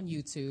looking it up on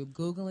YouTube,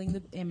 Googling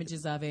the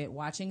images of it,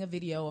 watching a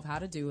video of how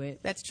to do it.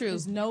 That's true.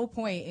 There's no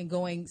point in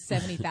going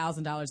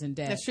 $70,000 in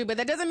debt. That's true, but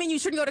that doesn't mean you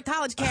shouldn't go to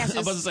college, Cassius.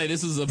 I'm about to say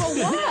this is a. For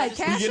what,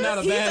 You're getting out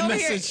a He's bad over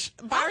here- message.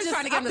 Byron's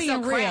trying to get him I'm to sell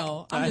being crack.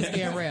 real. I'm just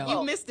being real.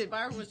 You missed it.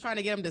 Byron was trying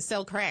to get him to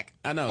sell crack.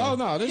 I know. Oh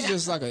no, this is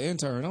just like an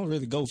intern. I don't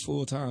really go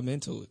full time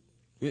into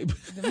it.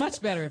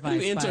 Much better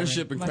advice. You Byron.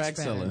 internship and Much crack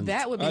better. selling.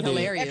 That would be I did.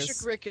 hilarious.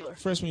 Extracurricular.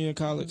 Freshman year in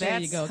college. There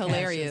That's you go,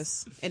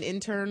 hilarious. An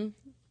intern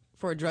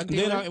for a drug Then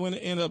dealer. I went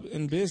to end up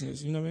in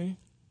business. You know what I mean?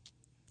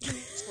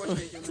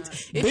 Unfortunately, you're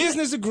not.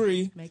 Business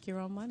degree, Make your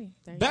own money.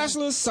 There you go.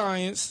 Bachelor of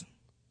Science,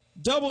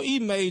 double E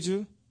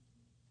major,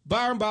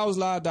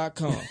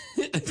 ByronBowsLive.com.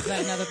 Is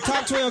that another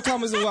Top 12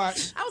 comments to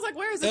watch. I was like,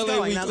 where is this LA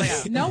going? And I was Weekly.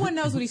 like, No one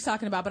knows what he's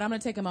talking about, but I'm going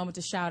to take a moment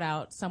to shout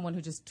out someone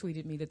who just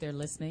tweeted me that they're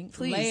listening.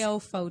 Please. Leo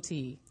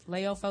Foti.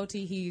 Leo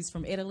Foti, he's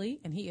from Italy,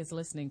 and he is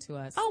listening to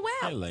us. oh,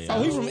 wow. Hey, Leo.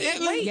 Oh, he from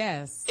Italy?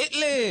 Yes.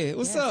 Italy.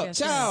 What's Yes, up? yes,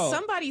 Ciao.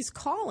 Somebody's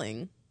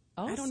calling.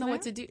 Oh, I don't know snap.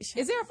 what to do. Is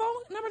there a phone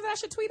number that I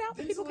should tweet out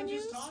that people can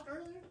use?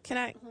 Can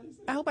I?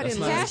 I hope I That's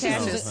didn't not lose his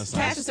phone. Cassius. That's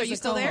not Cassius, are you is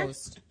a still there?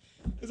 co-host.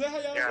 Is that how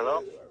y'all Yeah,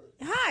 hello?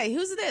 Hi,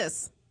 who's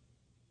this?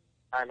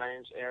 Hi, my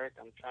name's Eric.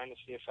 I'm trying to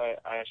see if I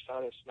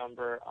saw this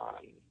number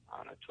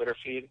on a Twitter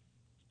feed,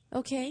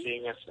 Okay.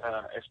 seeing if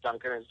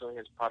Duncan is doing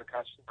his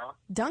podcast now.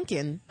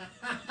 Duncan.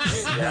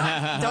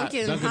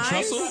 Duncan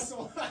Hines?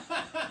 Trussell?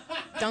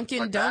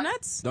 Dunkin'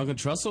 Donuts? Duncan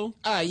Trussell?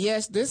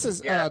 Yes, this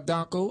is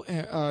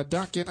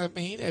Duncan,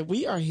 and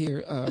we are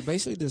here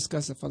basically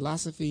discussing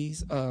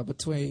philosophies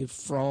between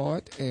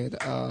Freud and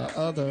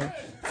other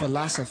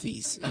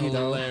philosophies. You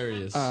know,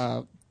 Hilarious.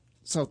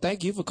 so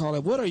thank you for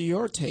calling. What are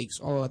your takes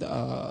on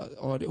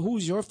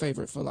who's your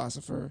favorite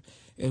philosopher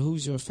and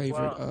who's your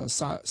favorite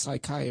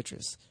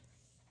psychiatrist?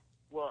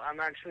 Well, I'm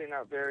actually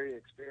not very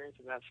experienced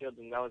in that field,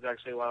 and that was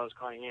actually why I was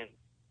calling in.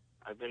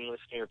 I've been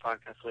listening to your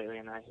podcast lately,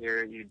 and I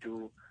hear you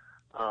do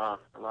a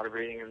lot of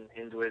reading in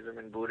Hinduism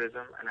and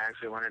Buddhism, and I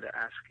actually wanted to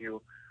ask you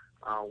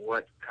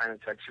what kind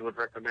of text you would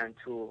recommend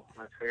to,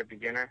 let's say, a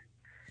beginner.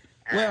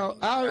 And Well,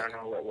 I don't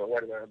know,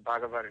 what the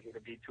Bhagavad Gita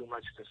be too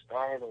much to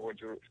start, or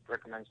would you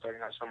recommend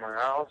starting out somewhere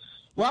else?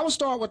 Well, I would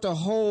start with a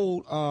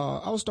whole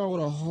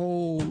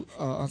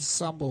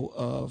ensemble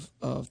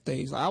of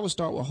things. I would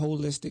start with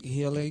holistic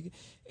healing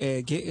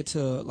and get into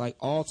like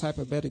all type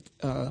of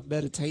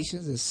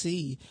meditations and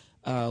see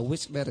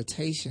which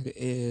meditation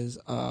is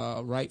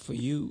right for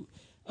you.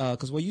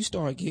 Because when you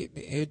start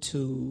getting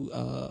into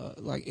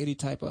like any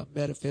type of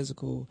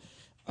metaphysical,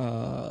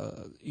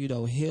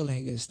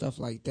 healing and stuff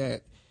like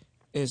that,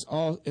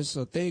 it's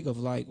a thing of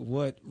like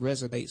what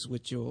resonates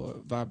with your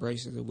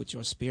vibrations and with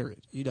your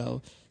spirit, you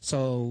know.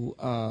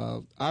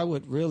 So I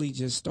would really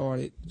just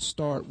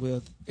start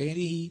with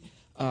any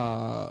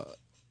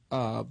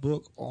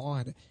book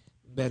on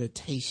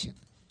meditation,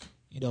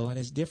 you know, and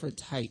it's different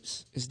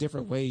types. It's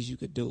different ways you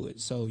could do it.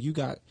 So you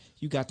got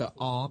the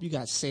you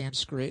got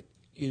Sanskrit,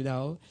 you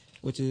know,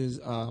 which is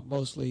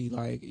mostly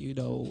like, you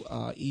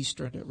know,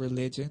 Eastern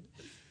religion.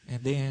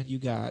 And then you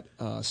got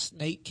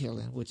snake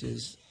killing, which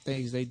is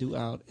things they do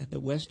out in the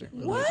Western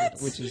religion,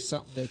 which is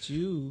something that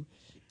you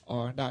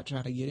are not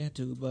trying to get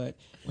into. But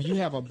when you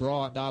have a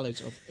broad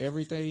knowledge of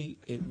everything,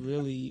 it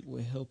really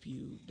will help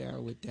you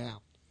narrow it down.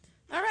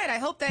 All right. I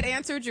hope that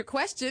answered your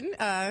question.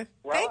 Well,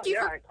 thank you.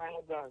 Yeah, it kind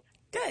of does.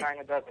 Good. It kind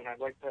of does, and I'd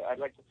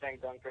like to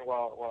thank Duncan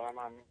while I'm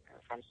on.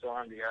 If I'm still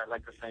on the air, I'd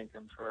like to thank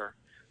him for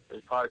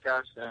his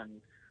podcast, and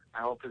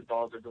I hope his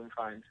balls are doing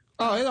fine.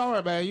 Oh, it's all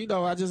right, man. You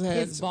know, I just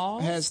His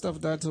had stuff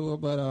done to him,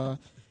 but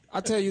I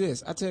tell you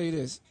this.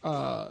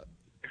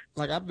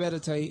 Like I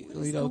meditate,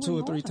 you know, 2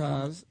 or 3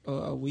 times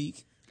a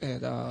week,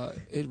 and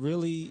it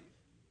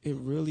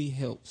really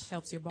helps.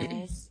 Helps your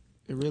balls.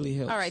 It really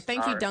helps. All right.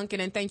 Thank you,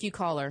 Duncan, and thank you,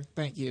 caller.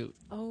 Thank you.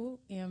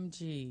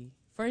 OMG.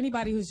 For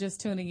anybody who's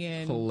just tuning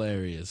in,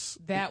 Hilarious.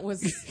 that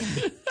was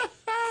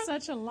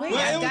such a lot. Wait,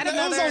 Well, I've got it was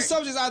another- on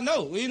subjects I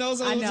know, you know,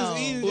 so I it was know. just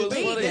easy Well, to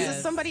think. what Wait, is- this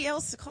is somebody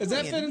else calling. Does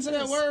that in. fit into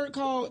that word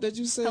called that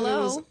you said?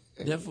 Hello?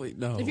 Definitely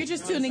no. If you're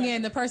just tuning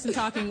in, the person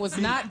talking was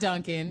not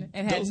Duncan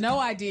and had no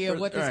idea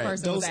what this Right.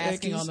 person was Dos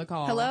asking Equis. on the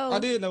call. Hello? I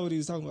did know what he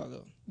was talking about,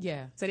 though.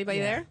 Yeah. Is anybody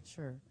Yeah, there?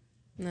 Sure.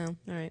 No.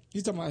 All right.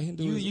 He's talking about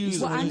Hinduism. You use-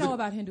 Well, I know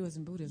about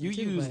Hinduism, Buddhism, You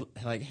too, use but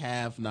like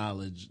half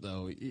knowledge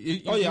though. Oh, yeah,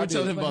 you I were did.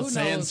 telling him But about who knows?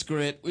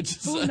 Sanskrit, which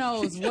is who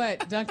knows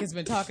what Duncan's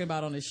been talking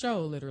about on his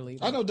show, literally.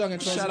 I know Duncan.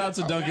 Trussell. Shout out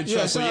to Duncan Yeah,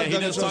 Trussell. shout out Yeah, he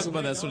Duncan does talk Trussell.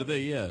 about that sort of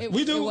thing. Yeah. It-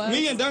 We it do. was-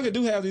 Me and Duncan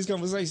do have these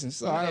conversations,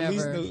 so I at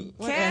least Whatever. knew.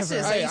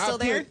 Cassius, are you still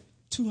there?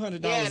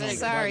 $200 Yeah, on thank it you.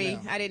 Sorry,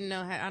 right now. I didn't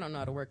know. I don't know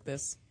how to work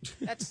this.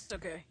 That's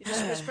okay. You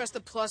just press the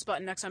plus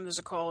button next time there's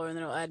a caller, and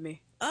then it'll add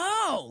me.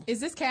 Oh.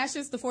 Is this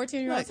Cassius, the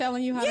 14-year-old, Look,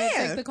 telling you how to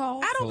take the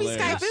call? I don't be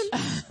Hilarious.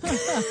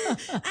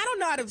 Skyping. I don't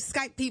know how to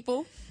Skype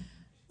people.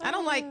 I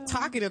don't like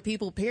talking to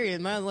people,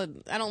 period. I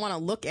don't want to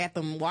look at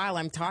them while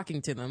I'm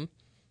talking to them.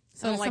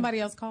 So did like- somebody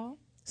else call?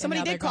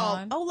 Somebody And now did they're call.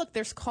 gone? Oh, look,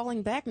 there's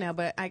calling back now,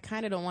 but I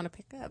kind of don't want to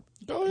pick up.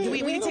 Go ahead,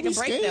 we man. can Don't take a be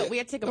break, scared. though. We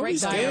have to take a Don't break, be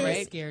though, scared.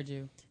 right? Scared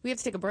you. We have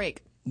to take a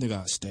break. Nigga,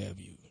 I'll stab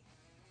you.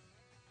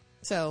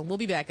 So we'll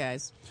be back,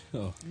 guys.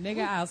 Oh.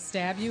 Nigga, I'll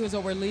stab you is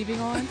what we're leaving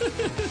on.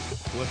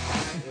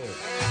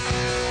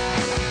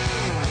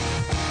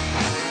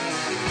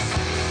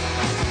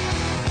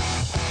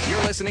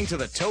 You're listening to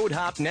the Toad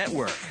Hop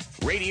Network,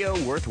 radio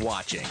worth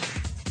watching.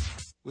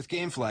 With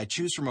GameFly,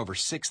 choose from over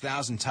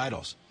 6,000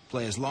 titles.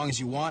 Play as long as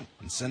you want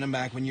and send them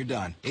back when you're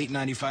done.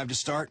 $8.95 to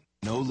start,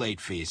 no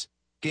late fees.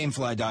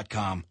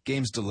 Gamefly.com.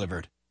 Games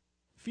delivered.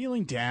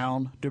 Feeling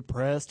down,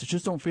 depressed,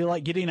 just don't feel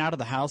like getting out of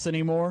the house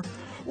anymore?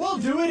 Well,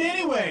 do it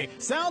anyway!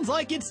 Sounds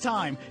like it's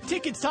time.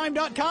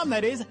 Ticketstime.com,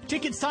 that is.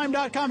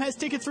 Ticketstime.com has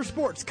tickets for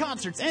sports,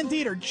 concerts, and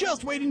theater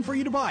just waiting for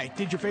you to buy.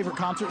 Did your favorite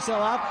concert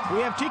sell out?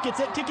 We have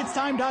tickets at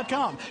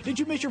Ticketstime.com. Did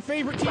you miss your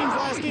favorite team's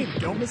last game?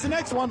 Don't miss the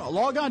next one.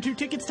 Log on to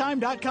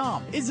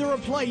Ticketstime.com. Is there a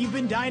play you've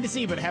been dying to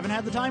see but haven't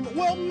had the time?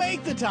 Well,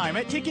 make the time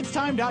at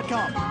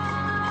Ticketstime.com.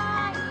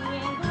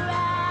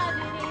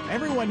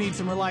 Everyone needs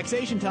some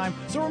relaxation time,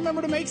 so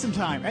remember to make some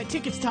time at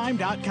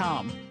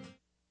Ticketstime.com.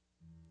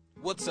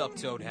 What's up,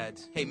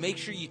 Toadheads? Hey, make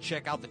sure you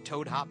check out the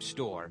Toad Hop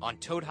store on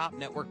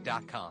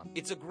ToadHopNetwork.com.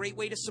 It's a great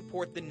way to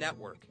support the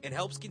network and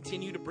helps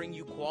continue to bring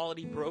you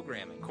quality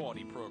programming.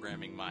 Quality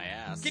programming, my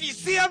ass. Can you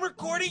see I'm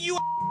recording you?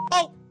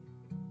 Oh!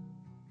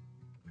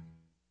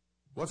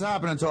 What's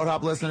happening, Toad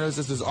Hop listeners?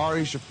 This is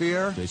Ari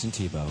Shafir, Jason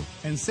Tebow,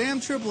 and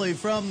Sam Tripoli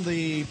from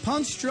the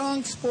Punch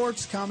Drunk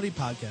Sports Comedy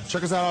Podcast.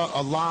 Check us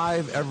out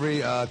live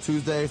every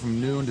Tuesday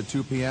from noon to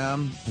 2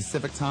 p.m.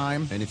 Pacific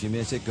time. And if you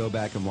miss it, go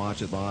back and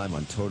watch it live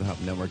on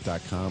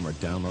ToadHopNetwork.com or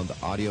download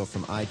the audio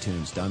from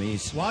iTunes,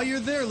 dummies. While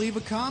you're there, leave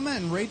a comment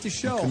and rate the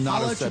show. You could not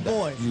Holla have at your said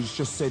boy. that. You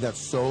just say that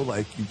so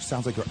like you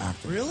sounds like you're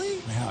acting. Really?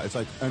 Yeah, it's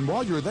like, and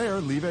while you're there,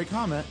 leave a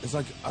comment. It's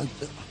like,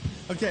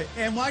 okay,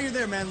 and while you're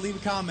there, man, leave a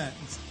comment.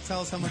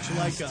 Tell us how much you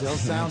like us. Still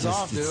sounds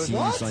off, dude. It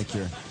seems like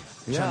you're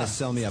trying to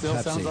sell me a still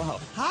Pepsi. Sounds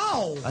off.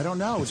 How? I don't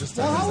know. Just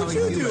well, how would like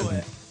you human. do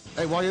it?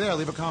 Hey, while you're there,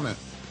 leave a comment.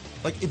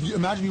 Like, if you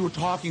imagine you were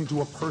talking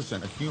to a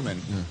person, a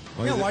human.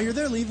 Yeah, while you're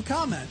there, leave a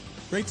comment.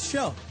 Rate the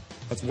show.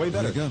 That's way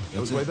better. There you go. That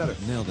was That's way it.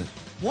 better. Nailed it.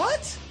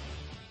 What?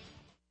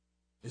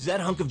 Is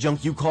that hunk of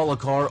junk you call a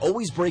car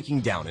always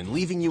breaking down and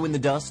leaving you in the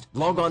dust?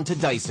 Log on to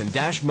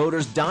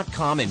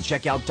Dyson-Motors.com and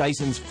check out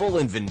Dyson's full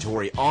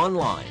inventory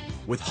online.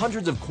 With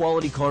hundreds of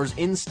quality cars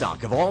in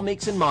stock of all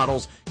makes and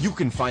models, you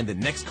can find the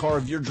next car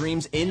of your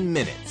dreams in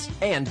minutes.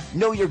 And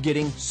know you're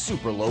getting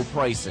super low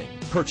pricing.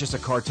 Purchase a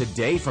car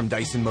today from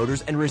Dyson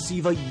Motors and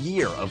receive a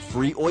year of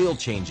free oil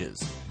changes.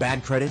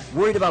 Bad credit?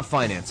 Worried about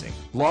financing?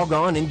 Log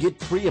on and get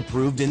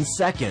pre-approved in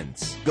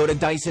seconds. Go to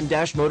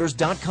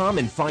Dyson-Motors.com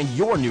and find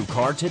your new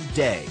car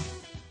today.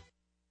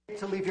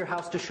 to leave your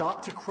house to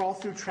shop, to crawl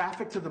through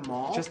traffic to the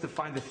mall? Just to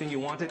find the thing you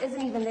wanted?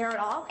 Isn't even there at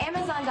all?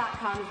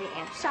 Amazon.com is the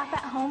answer. Shop at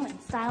home in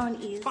style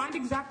and ease. Find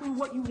exactly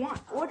what you want.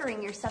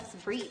 Ordering your stuff's a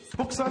breeze.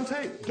 Books on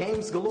tape,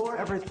 games galore,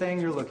 everything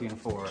you're looking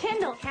for.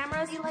 Kindle,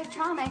 cameras,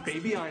 electronics.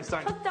 Baby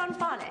Einstein. Hooked on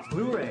phonics.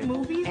 Blu-ray,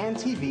 movies, and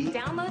TV.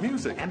 download,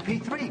 music,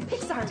 MP3,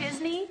 Pixar,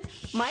 Disney,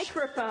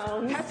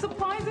 microphones, pet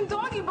supplies and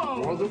doggy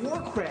bones. World of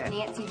Warcraft,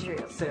 Nancy Drew,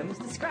 Sims,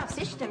 the Scruff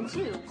System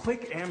too.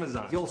 Click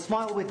Amazon. You'll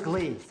smile with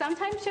glee.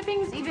 Sometimes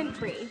shipping's even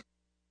free.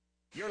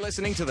 You're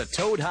listening to the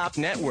Toad Hop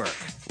Network,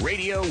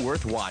 radio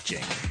worth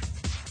watching.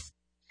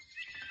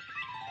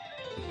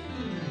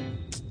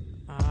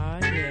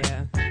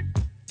 Yeah.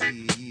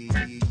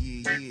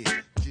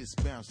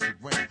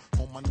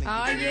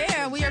 Oh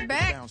yeah, we are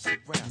back.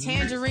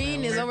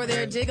 Tangerine is over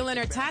there jiggling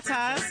her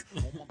tatas.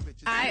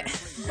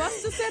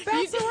 Buster said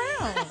bounce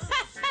around.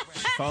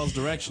 Follows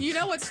directions. You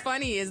know what's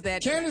funny is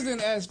that Candace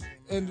didn't ask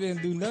and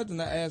didn't do nothing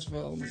I asked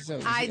for on the show.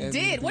 I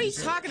did. What are you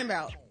talking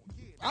about?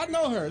 I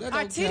know her. That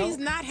Our don't titties count.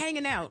 not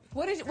hanging out.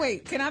 What did you,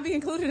 wait, can I be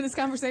included in this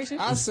conversation?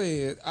 I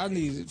said I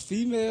needed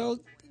female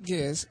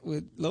guests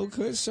with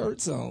low-cut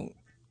shirts on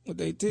with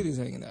their titties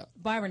hanging out.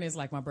 Byron is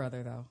like my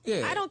brother, though.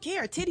 Yeah. I don't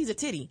care. Titty's a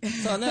titty.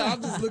 So now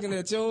I'm just looking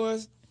at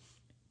yours.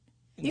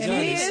 You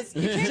Johnny's-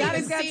 can't Johnny's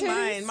even got see titties?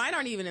 mine. Mine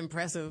aren't even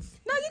impressive.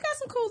 No, you got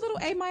some cool little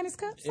A-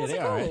 cups. Yeah, Those they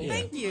are are, cool. right? Yeah.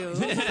 Thank you.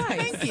 Those are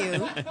nice. Thank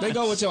you. They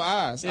go with your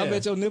eyes. I Yeah.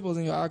 bet your nipples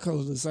and your eye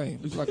color are the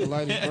same. It's like a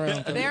lightish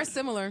brown color. They're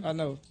similar. I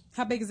know.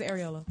 How big is the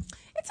areola?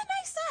 It's a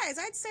nice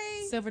size. I'd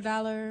say Silver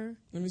dollar.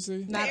 Let me see.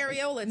 the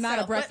areola itself. not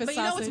a breakfast but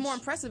you know what's sausage? more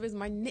impressive is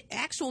my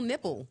actual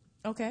nipple.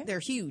 Okay. They're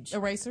huge.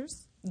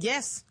 Erasers?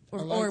 Yes. Or,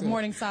 I like or that.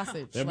 morning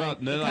sausage? They're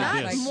about they're Not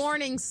like this.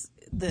 mornings.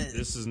 This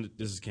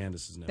is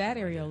Candace's nipple. That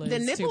areola The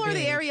is nipple too or the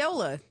big.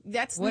 areola?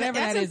 That's Whatever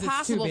that's that is, it's too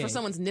impossible for big.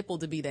 someone's nipple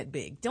to be that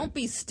big. Don't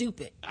be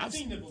stupid. I've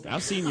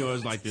seen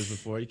yours like this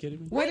before. Are you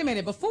kidding me? Wait a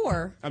minute.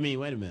 Before, I mean,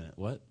 wait a minute.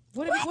 What?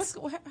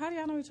 how do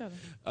y'all know each other?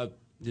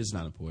 This is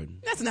not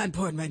important. That's not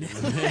important right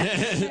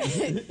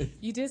now.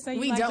 You did say you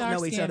We like don't dark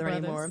know each skin other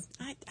brothers. anymore.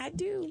 I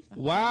do.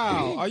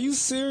 Wow. Are you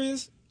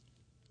serious?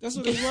 That's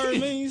what this word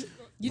means?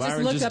 You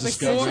Byron just looked just up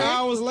discovered- 4 extension.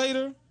 hours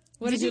later?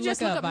 What did you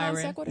just look look up, up non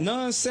Byron? sequitur?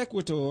 Non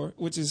sequitur,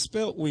 which is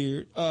spelt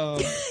weird.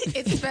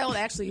 It's spelled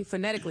actually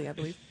phonetically, I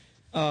believe.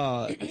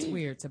 It's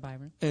weird to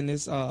Byron. And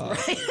it's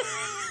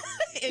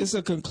it's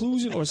a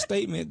conclusion or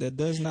statement that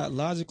does not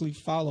logically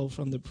follow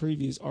from the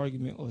previous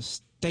argument or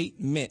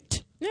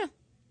statement. Yeah.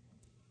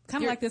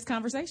 Kind of like this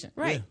conversation.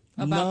 Right.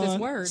 About this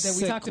word that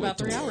we talked about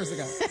 3 hours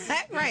ago.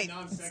 Right.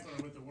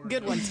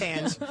 Good one,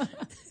 Tange.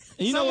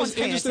 And you know what's Someone's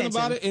paying interesting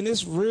about it? attention. And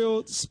it's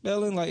real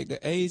spelling, like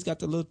the A's got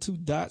the little 2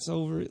 dots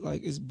over it,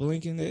 like it's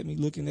blinking at me,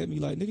 looking at me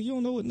like, nigga, you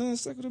don't know what non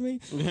sequitur mean?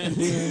 And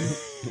then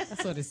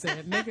That's what it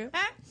said, nigga.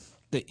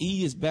 the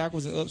E is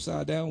backwards and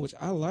upside down, which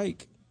I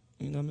like.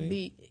 You know what I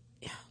mean?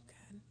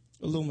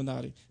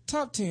 Illuminati.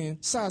 Top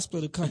 10 side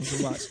splitter coming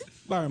to watch.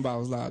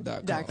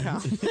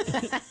 ByronBowsLive.com.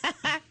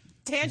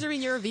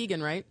 Tangerine, you're a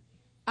vegan, right?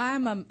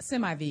 I'm a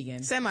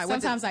semi-vegan. Semi. What's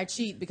Sometimes I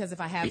cheat because if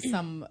I have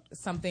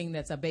something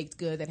that's a baked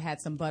good that had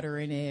some butter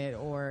in it,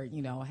 or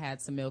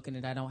had some milk in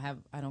it, I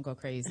don't go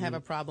crazy. have a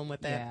problem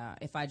with that. Yeah,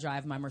 if I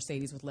drive my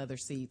Mercedes with leather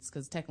seats,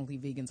 because technically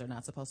vegans are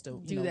not supposed to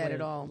Do that wear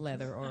at all.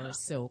 leather or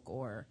silk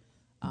or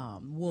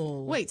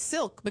wool. Wait,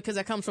 silk, because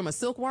that comes from a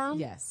silkworm?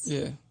 Yes.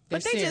 Yeah.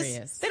 But They're they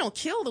serious. they don't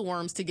kill the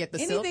worms to get the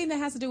silk. Anything that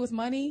has to do with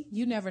money,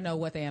 you never know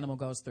what the animal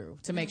goes through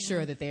to make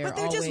sure that they're But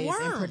they're just always in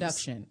worms.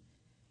 production.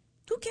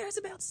 Who cares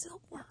about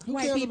silkworms? Who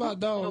White cares people- about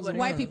dogs? and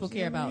White worms? people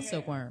care about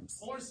silkworms.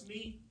 Horse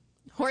meat.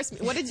 Horse.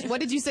 What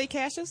did you say,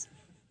 Cassius?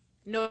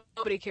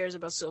 Nobody cares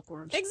about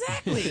silkworms.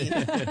 Exactly.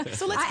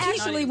 So let's I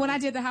keep actually, when I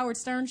did the Howard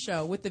Stern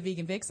show with the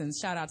Vegan Vixens,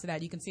 shout out to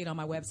that. You can see it on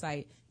my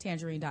website,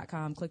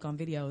 tangerine.com. Click on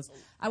videos.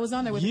 I was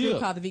on there with a Yeah. group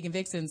called the Vegan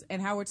Vixens,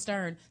 and Howard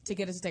Stern, to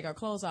get us to take our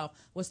clothes off,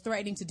 was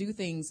threatening to do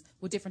things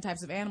with different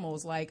types of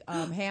animals, like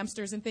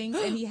hamsters and things.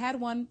 And he had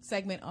one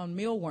segment on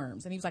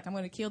mealworms, and he was like, I'm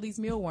going to kill these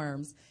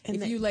mealworms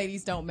if you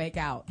ladies don't make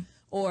out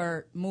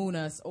or moon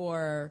us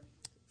or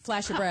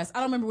flash your breasts. I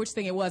don't remember which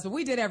thing it was, but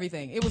we did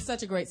everything. It was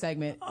such a great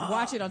segment.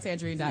 Watch it on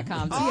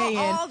tangerine.com.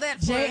 all that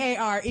for-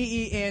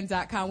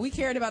 TANJAREEN.com. We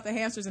cared about the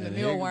hamsters and the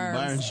mealworms.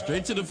 Byron,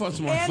 straight to the front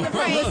smart And the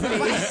phone.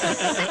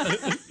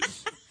 publicity.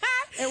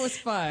 It was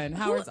fun.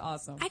 Howard's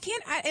awesome. I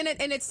can't,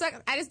 and it sucks.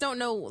 I just don't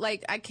know.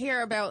 Like, I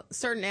care about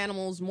certain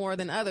animals more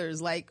than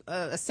others. Like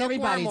a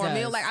Everybody silkworm or a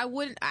meal. does. Like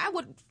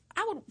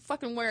I would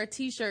fucking wear a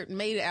T-shirt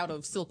made out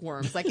of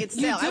silkworms. Like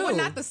itself. I would do.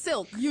 not the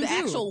silk. You the do.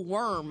 actual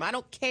worm. I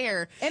don't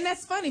care. And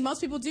that's funny.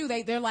 Most people do.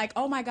 They're like,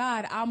 oh my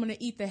God, I'm going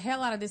to eat the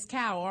hell out of this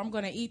cow, or I'm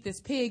going to eat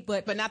this pig,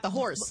 but not the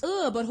horse.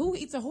 But who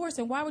eats a horse,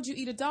 and why would you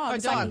eat a dog? Or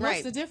It's dog, like, right.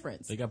 what's the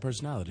difference? They got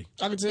personality.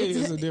 I can tell you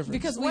there's a difference.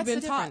 Because we've What's been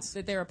the taught difference?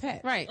 that they're a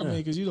pet. Right. I mean,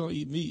 because you don't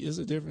eat meat, there's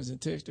a difference in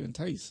texture and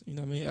taste. You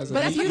know what I mean? As a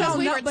But that's meat You because don't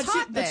we know, were but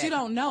taught but that. you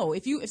don't know.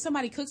 If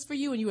somebody cooks for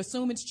you and you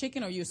assume it's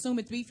chicken or you assume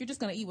it's beef, you're just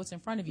going to eat what's in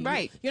front of you.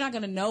 Right. You're not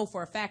going to know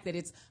for a fact fact that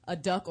it's a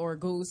duck or a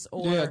goose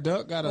or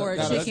duck got or a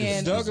got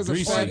chicken duck is a or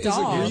fat, a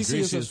dog. greasy,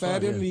 it's a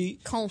fatty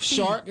meat. Confit.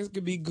 Shark, it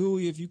could be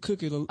gooey if you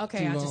cook it too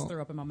Okay, I long. just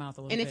threw up in my mouth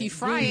a little And bit. if you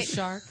fry it,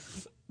 shark.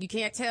 you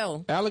can't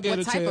tell Alligator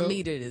what type tail. of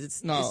meat it is.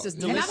 It's just And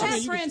delicious. I've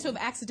had friends who have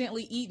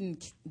accidentally eaten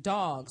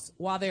dogs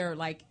while they're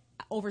like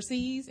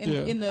overseas in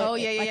the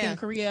like in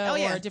Korea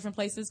or different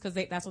places because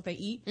that's what they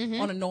eat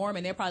on a norm,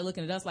 and they're probably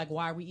looking at us like,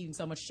 why are we eating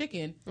so much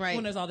chicken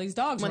when there's all these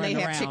dogs when running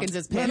they have around? chickens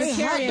as When pets.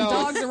 you're carrying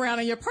dogs around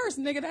in your purse,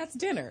 nigga, that's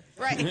dinner.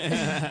 Right.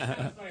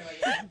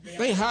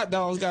 They hot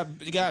dogs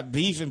got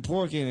beef and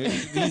pork in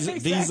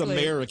it. These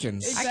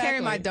Americans. I carry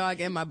my dog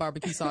and my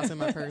barbecue sauce in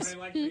my purse. I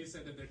like that you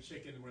said that their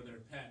chicken were their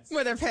pets.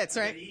 Were their pets,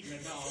 right? They're eating their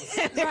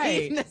dogs.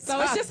 Right. So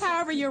it's just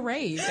however you're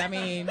raised. I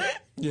mean,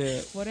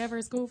 yeah, whatever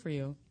is cool for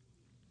you.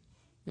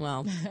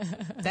 Well,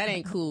 that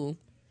ain't cool.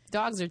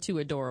 Dogs are too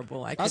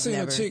adorable. I seen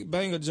never. a chick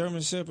bang a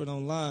German Shepherd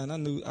online. I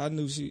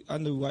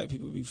knew white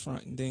people be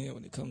fronting then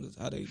when it comes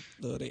to how they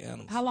love their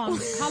animals. How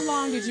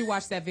long did you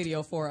watch that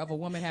video for of a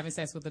woman having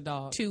sex with a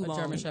dog? Too a long.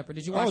 German Shepherd.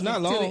 Did you watch not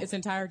it long. to its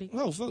entirety?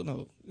 Oh fuck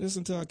no!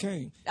 Listen till I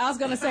came. I was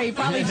gonna say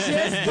probably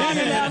just long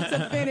enough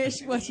to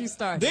finish what you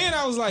started. Then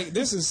I was like,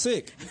 this is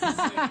sick.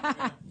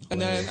 And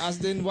then I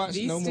didn't watch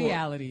no more.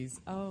 Bestialities.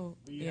 Oh,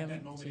 You had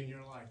that moment in your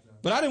life, though.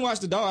 But I didn't watch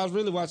the dog. I was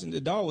really watching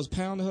the dog was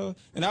pounding her,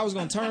 and I was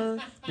gonna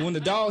turn. But when the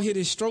dog hit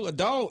his stroke, a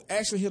dog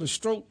actually hit a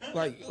stroke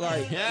like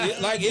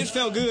it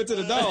felt good to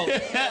the dog.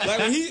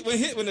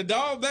 Like when the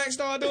dog back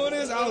started doing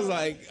this, I was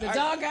like, The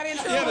dog got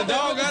into it. Yeah, the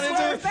dog got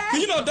into it. 'Cause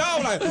you know,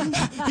 dog like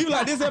he was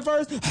like this at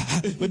first,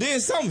 but then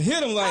something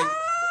hit him like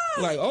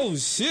oh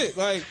shit,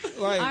 like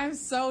I'm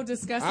so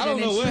disgusted I don't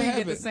and know what intrigued at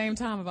happened. the same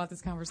time about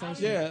this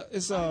conversation. Yeah,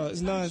 it's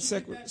non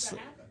sequitur.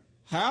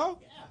 How?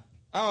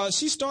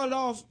 She started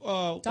off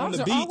on Dogs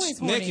the are beach always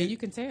horny, naked. you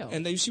can tell.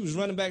 And she was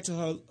running back to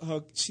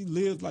her. She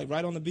lived like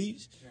right on the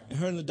beach, and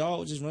her and the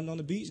dog just running on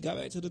the beach. Got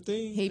back to the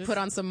thing. He put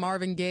on some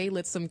Marvin Gaye,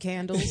 lit some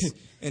candles.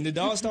 And the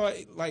dog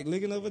started like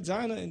licking her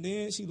vagina, and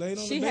then she laid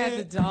on She the bed.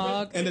 had the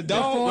dog. And the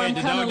dog. Wait,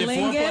 the dog did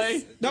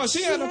foreplay? No,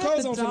 she had no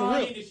clothes on from the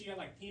rip. Did she have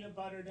like peanut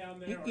butter down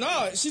there? Or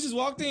No, she just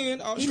walked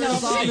in. He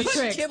knows all the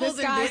tricks. This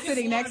guy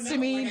sitting next to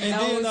me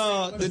And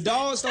knows. then the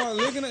dog started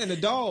licking her, and the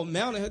dog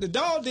mounted her. The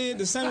dog did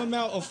the same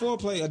amount of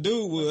foreplay a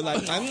dude would.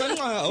 Like,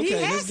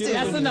 okay, let's get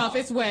That's it. enough.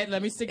 It's wet.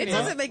 Let me stick it It in.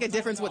 doesn't make a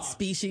difference what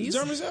species.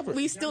 German Shepherd.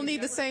 We still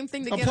need the same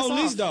thing to A get us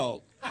police off.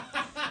 dog.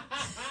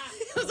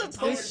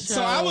 This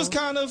So I was show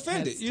kind of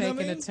offended. has You know what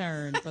I taken mean? a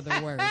turn for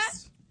the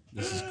worst.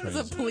 This is It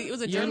was crazy. it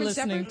was a You're German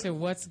listening Shepherd. to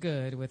What's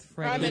Good with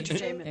Prime Freddie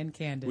entertainment. and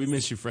Candace. We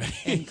miss you, Freddie.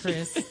 and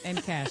Chris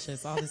and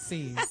Cassius, all the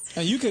C's.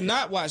 And you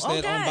cannot watch Oh,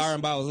 that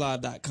on gosh.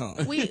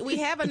 ByronBowlesLive.com. We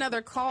have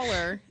another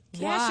caller.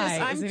 Why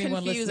Cassius, I'm is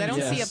anyone confused. I don't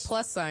listening? see a Yes.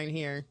 plus sign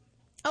here.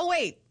 Oh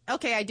wait,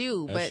 okay, I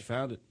do, She but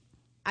found it.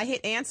 I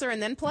hit answer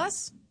and then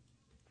plus,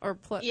 or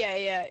plus.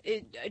 Yeah.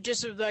 It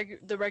just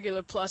the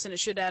regular plus, and it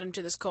should add him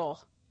to this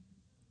call.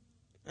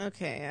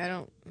 Okay, I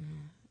don't.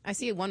 I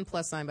see a one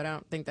plus sign, but I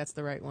don't think that's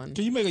the right one.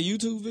 Can you make a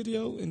YouTube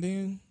video and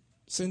then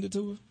send it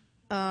to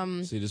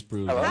her? See, this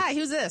proves. Hi,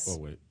 who's this? Oh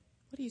wait.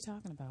 What are you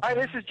talking about? Hi,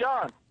 this is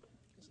John.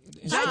 Hi,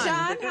 John. Is this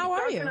How are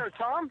Duncan you? or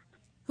Tom?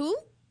 Who?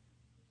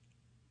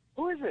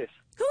 Who is this?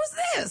 Who's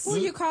this? Who are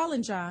you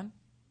calling, John?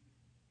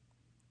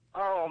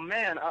 Oh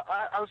man,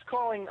 I was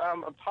calling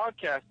a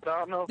podcast, but I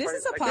don't know if This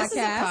is a This is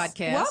a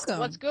podcast. Welcome.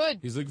 What's good?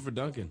 He's looking for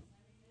Duncan.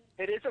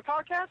 It is a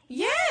podcast.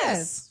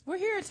 Yes. We're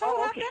here at Total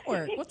Hop okay.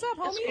 Network. What's up,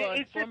 homie? Discord.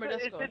 Is Former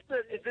Discord.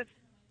 Is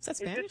that Is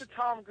Spanish? this a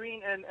Tom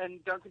Green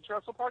and Duncan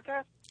Trussell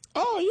podcast?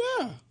 Oh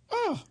yeah.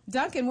 Oh,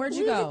 Duncan, where'd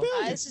you go?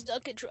 This is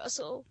Duncan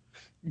Trussell.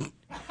 Is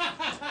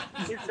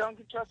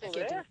Duncan Trussell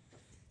there?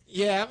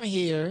 yeah, I'm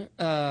here.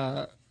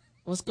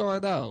 What's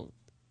going on?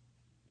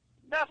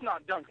 That's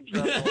not Duncan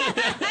Trussell.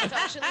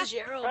 Natasha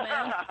Leggero,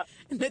 man.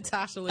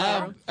 Natasha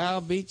Leggero. I'll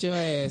beat your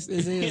ass.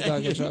 This is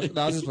Duncan Trussell.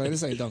 No, I'll just play.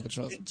 This ain't Duncan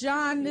Trussell.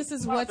 John, this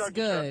is What's Duncan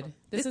Good. Trussell.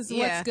 This is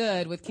Yeah. What's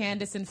Good with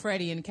Candace and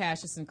Freddie and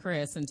Cassius and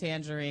Chris and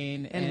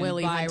Tangerine and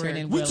Willie Byron Hunter.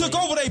 and We Willie. took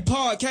over their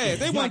podcast.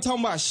 They weren't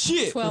talking about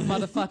shit. 12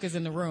 motherfuckers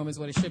in the room is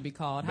what it should be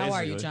called. How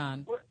are you, Basically.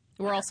 John?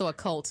 We're also a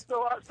cult.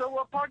 So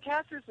what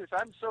podcast is this?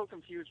 I'm so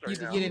confused You,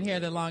 right now. you didn't hear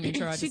the long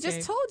intro I She just just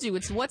gave? told you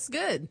it's what's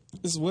good.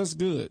 This is What's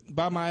Good.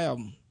 Buy my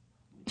album.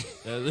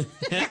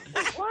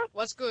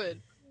 What's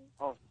good?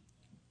 Oh,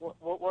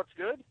 what's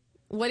good?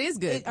 What is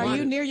good? Are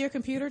you near your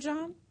computer,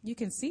 John? You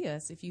can see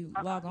us if you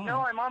log on. No,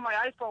 I'm on my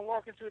iPhone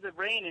walking through the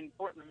rain in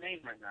Portland, Maine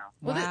right now.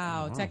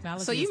 Wow,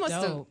 technology So you is must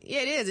have. dope.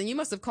 Yeah, it is, and you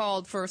must have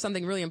called for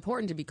something really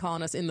important to be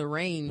calling us in the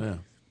rain. Yeah.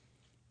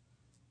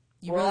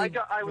 You Well, really,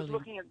 I was really-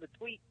 looking at the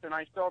tweets and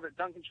I saw that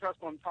Duncan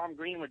Trussell and Tom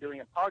Green were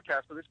doing a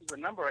podcast, so this is the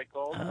number I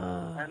called,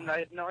 and I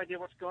had no idea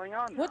what's going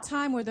on. What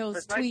time were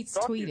those But nice tweets to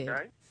talk to you tweeted?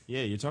 guys.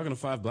 Yeah, you're talking to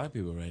 5 black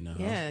people right now.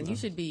 Yeah, you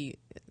should be.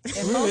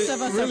 And most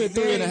of us Really are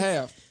three and a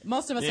half.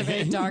 Most of us are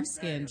very dark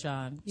skinned,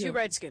 John. Two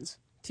Redskins.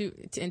 Two.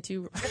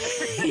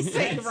 He's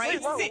saying right.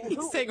 Wait,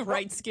 He's saying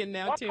right skin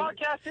now What too.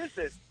 podcast is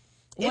this?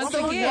 Once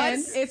It's again,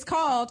 What's- it's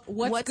called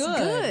What's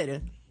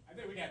Good. I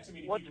think we got too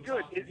many What's people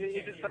good? talking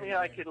Is it something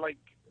I could like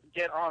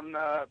get on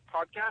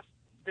podcast?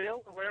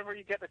 Bill, or wherever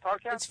you get the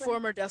podcast. It's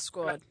former Death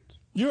Squad.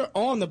 You're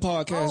on the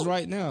podcast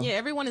right now. Yeah,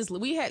 everyone is.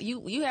 We have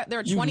you have. There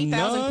are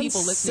 20,000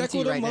 people listening to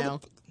you right now.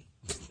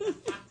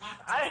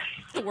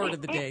 The word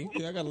of the day.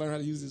 Yeah, I gotta learn how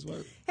to use this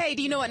word. Hey,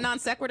 do you know what non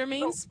sequitur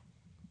means?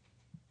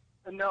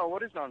 No,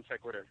 what is non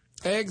sequitur?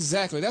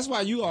 Exactly. That's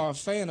why you are a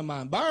fan of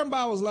mine.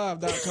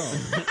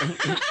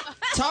 ByronBowersLive.com.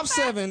 Top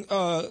 7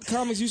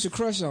 comics you should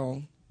crush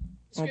on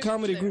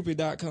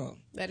ComedyGroupie.com.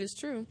 That is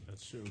true.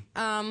 That's true.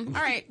 All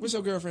right. What's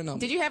your girlfriend number?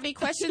 Did you have any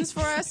questions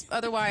for us?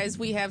 Otherwise,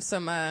 we have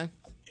some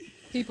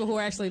people who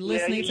are actually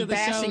listening to the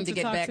bashing show to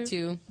get back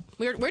to.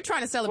 We're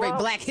trying to celebrate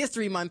Black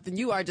History Month, and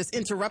you are just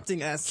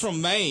interrupting us.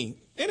 From Maine.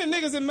 Any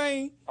niggas in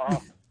Maine?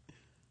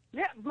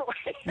 Yeah.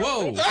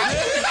 Whoa.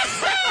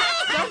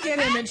 Don't get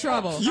him in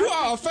trouble. You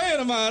are a fan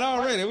of mine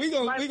already.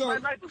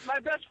 My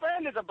best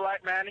friend is a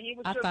black man. And he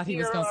was I just thought he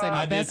here, was going to say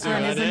my best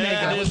friend is a There's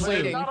nigga. I was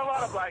waiting. not a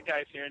lot of black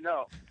guys here,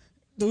 no.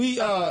 Do we,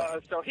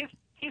 so his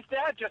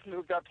dad just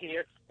moved up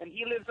here, and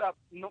he lives up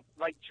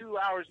like 2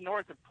 hours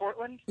north of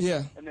Portland.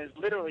 Yeah. And there's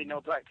literally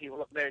no black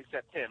people up there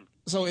except him.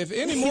 So if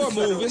any more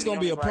move, it's going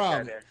to be a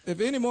problem. If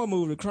any more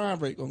move, the crime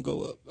rate going to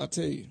go up. I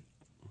tell you.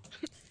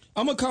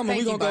 I'm gonna come and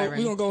we're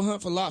gonna go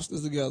hunt for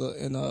lobsters together,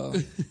 and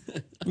we're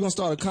gonna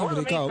start a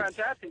company called.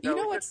 Fantastic. You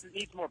know what? It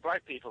needs more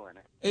black people in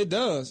it. It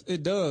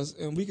does,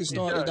 and we can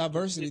start a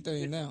diversity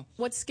thing now.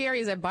 What's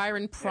scary is that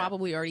Byron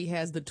probably already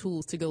has the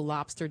tools to go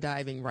lobster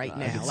diving right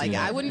now. Like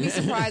I wouldn't be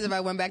surprised if I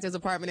went back to his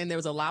apartment and there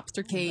was a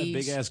lobster cage.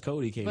 Big ass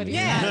Cody came in.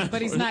 Yeah,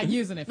 but he's not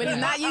using it. But he's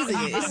not using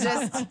it. It's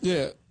just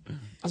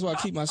That's why I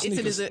keep my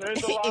sneakers.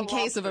 It's in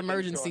case of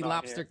emergency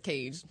lobster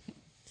cage.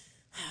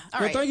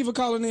 Well, thank you for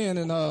calling in,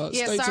 and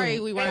stay sorry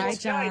tuned. we wanted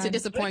to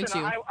disappoint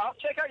Listen, you. I'll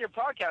check out your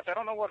podcast. I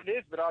don't know what it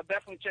is, but I'll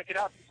definitely check it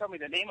out. Tell me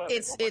the name of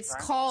it. It's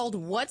called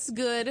What's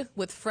Good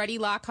with Freddie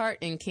Lockhart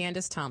and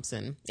Candace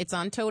Thompson. It's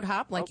on Toad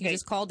Hop, you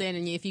just called in,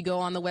 and if you go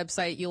on the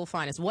website, you'll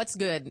find us. What's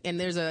Good, and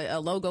there's a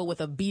logo with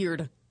a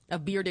bearded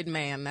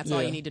man. That's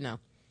all you need to know.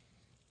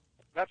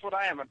 That's what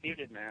I am, a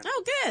bearded man.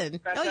 Oh, good.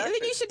 Then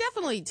you should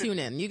definitely tune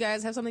in. You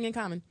guys have something in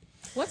common.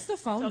 What's the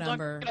phone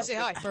number Can I say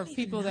hi? for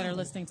people that are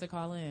listening to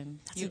call in?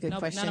 That's a good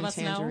question, none of us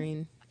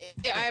Tangerine.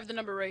 Yeah, I have the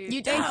number right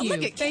here. Thank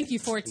you,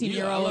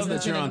 14-year-old. I love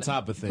that you're on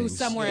top of things. Who's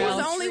somewhere Who's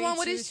else? the only one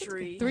with his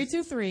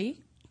 323.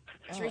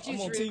 I'm on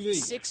TV.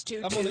 622.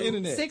 I'm on the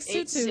internet.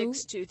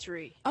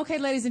 623. Okay,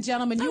 ladies and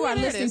gentlemen, you are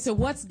there it listening is. to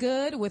What's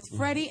Good with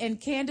Freddie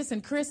and Candace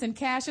and Chris and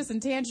Cassius and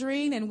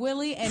Tangerine and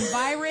Willie and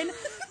Byron.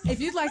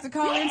 If you'd like to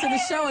call into the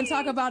show and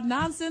talk about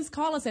nonsense,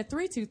 call us at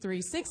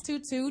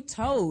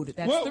 323-622-TOAD.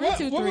 That's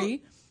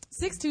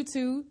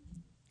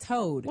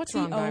 323-622-TOAD. What's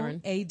wrong,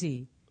 Byron?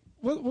 TOAD.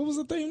 What was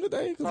the theme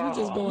today? Because we're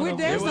just going over.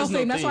 There's no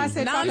theme. That's why I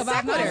said talk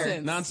about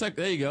nonsense. Non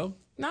sequitur. There you go.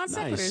 Non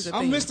sequitur is a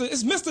I'm thing.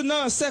 It's Mr.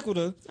 Non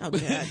Sequitur. Oh,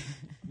 God.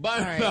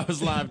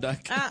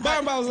 ByronBowersLive.com.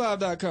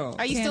 ByronBowersLive.com.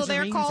 Are you still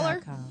there,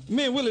 caller?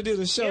 Me and Willie did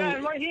a show. Yeah,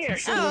 I'm right here.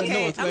 Oh,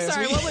 okay. North I'm last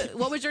sorry. week.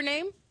 What was your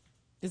name?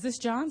 Is this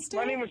John still?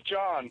 My name is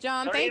John.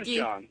 John, Or thank is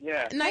you. John,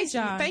 yeah. Nice,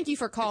 John. Thank you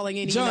for calling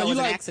in, even John, though it you was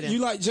an like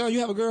accident. John?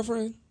 You have a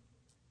girlfriend?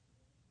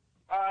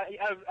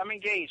 I'm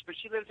engaged, but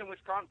she lives in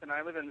Wisconsin.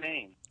 I live in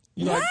Maine.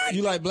 You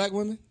like black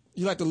women?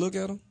 You like to look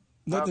at them?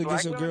 Nothing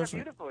against your black women are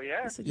girlfriend. beautiful,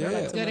 yeah.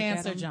 Yeah. Good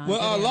answer, John.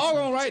 Well, Good log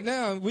answer. on right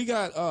now. We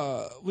got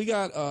a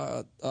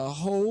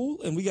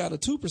whole and we got a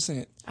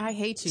 2%. I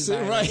hate you,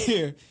 Sitting Byron. right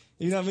here.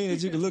 You know what I mean?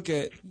 That you can look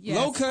at Yes.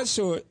 low cut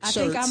shorts. I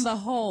think I'm the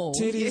whole.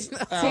 Titties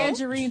out.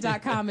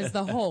 Tangerine.com is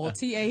the whole.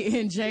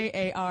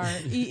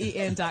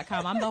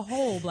 TANJAREEN.com. I'm the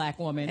whole black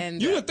woman.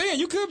 And You would think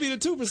you could be the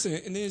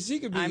 2%, and then she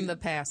could be. I'm the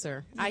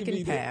passer. I could can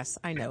be the- pass.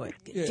 I know it.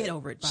 Yeah. Get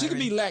over it, Byron. She could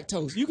be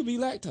lactose. You could be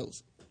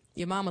lactose.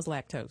 Your mama's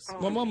lactose.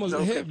 My mom was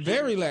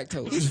very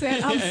lactose. He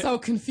said, I'm so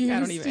confused. I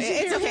don't even. Did you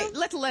It's hear okay. him?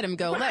 Let him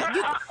go.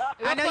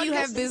 I know you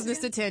have business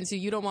to tend to.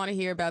 You don't want to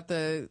hear about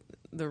the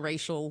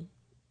racial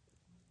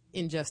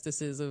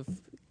injustices of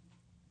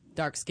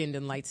dark-skinned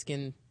and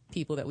light-skinned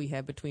people that we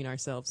have between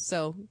ourselves.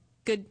 So,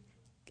 good.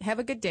 Have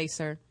a good day,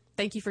 sir.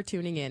 Thank you for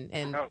tuning in,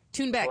 and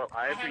tune back. Well,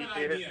 I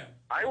appreciate it.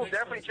 I will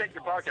definitely check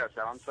your podcast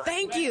out. I'm sorry.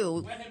 Thank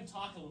you. Let him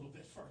talk a little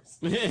bit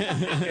first.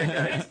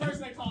 Next person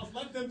that calls,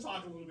 let them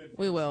talk a little bit first.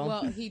 We will.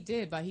 Well, he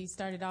did, but he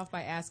started off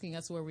by asking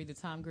us were we the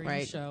Tom Green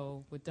Right.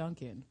 show with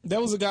Duncan. That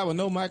was a guy with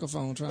no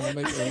microphone trying to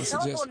make a The suggestion.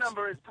 telephone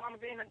number is Tom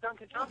Green and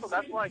Duncan Trussell.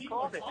 That's why I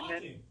called it. And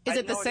then Is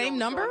it the same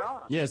number?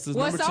 Yeah, it's the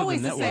Well, number it's to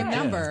always the the network.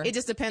 same number. It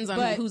just depends on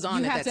But who's on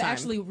you at have that to time.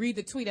 actually read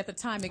the tweet at the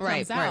time it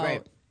Right, comes out.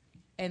 right.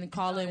 And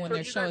call in when So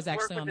their you show guys is work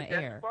actually with on the Death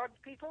air. Squad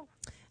people?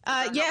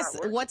 Yes.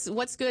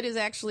 What's good is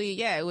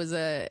actually it was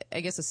a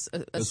It's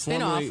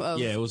spin-off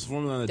formerly- of it was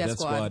formerly on the Death Death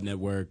Squad. Squad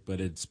network, but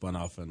it spun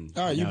off and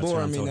All right, you now it's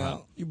boring on me Toad now.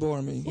 Hop. You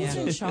boring me. Who's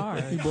in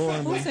charge? You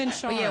boring me. Who's in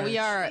charge? But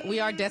yeah, we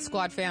are Death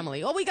Squad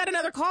family. Oh, we got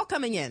another call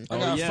coming in. I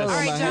got yes. fur All on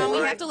All my right, John,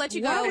 head. we have to let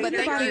you Why go, did but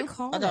thank everybody you.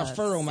 call I got us?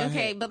 fur on my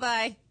Okay, head.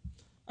 bye-bye.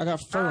 I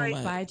got fur on my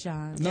head. Bye,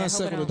 John.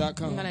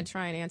 NonSequitur.com. I'm going to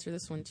try and answer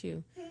this one,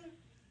 too.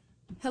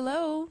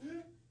 Hello?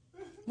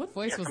 What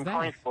voice was I'm that?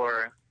 calling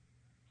for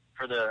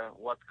the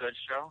What's Good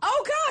show.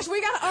 Oh gosh,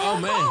 we got Oh,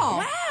 man. call.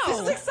 Wow. This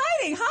is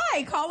exciting.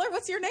 Hi, caller.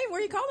 What's your name? Where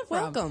are you calling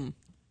from? Welcome.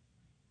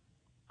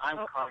 I'm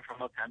calling from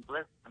Los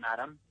Angeles. I'm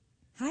Adam.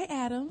 Hi,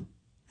 Adam.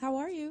 How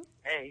are you?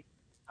 Hey,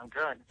 I'm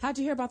good. How'd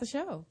you hear about the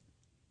show?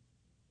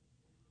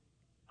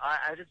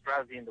 I just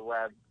browsing the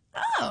web.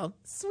 Oh,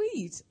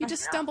 sweet. You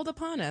just stumbled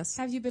upon us.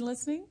 Have you been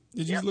listening?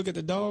 Did you look at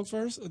the dog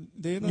first?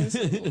 Then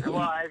listen? Well,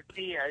 I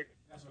see.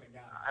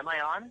 Am I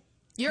on?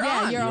 You're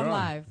yeah, on. You're on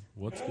live.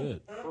 What's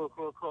good?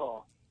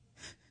 Cool.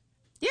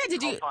 Yeah,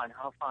 did you?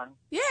 How fun.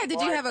 Yeah, did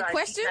you have a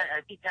question?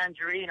 I see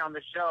Tangerine on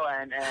the show,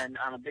 and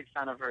I'm a big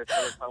fan of her,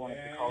 so I wanted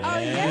to call her. Oh,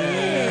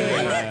 yay!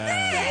 Look at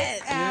that,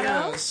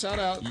 Adam. Yeah, shout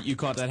out. You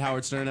caught that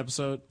Howard Stern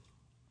episode?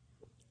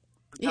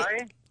 Sorry?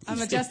 I'm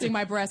adjusting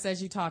my breasts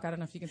as you talk. I don't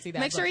know if you can see that.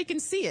 Make sure he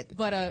can see it.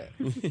 But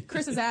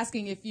Chris is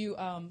asking if you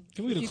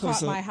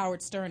caught my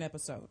Howard Stern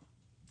episode.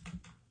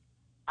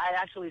 I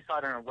actually saw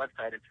it on her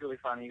website. It's really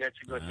fun. You guys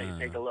should go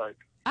take a look.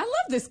 I love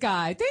this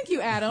guy. Thank you,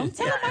 Adam.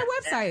 Tell him my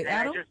website, and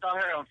Adam. I just saw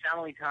her on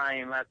Family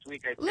Time last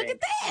week, I think. Look at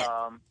that.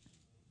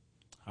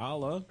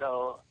 Holla.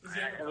 So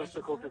it was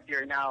so cool to see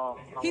her now.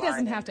 He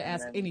doesn't have to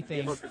ask be anything.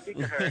 able to speak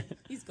to her.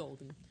 He's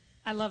golden.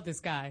 I love this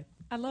guy.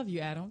 I love you,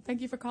 Adam. Thank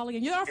you for calling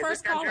in. You're our Is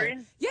first this caller.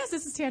 Tangerine? Yes,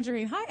 this is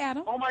Tangerine. Hi,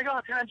 Adam. Oh my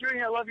God,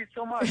 Tangerine, I love you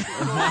so much.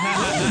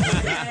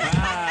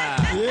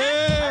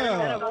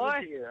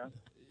 Yeah.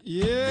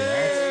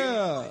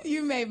 Yeah.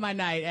 You made my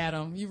night,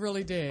 Adam. You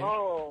really did.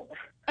 Oh.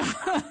 It's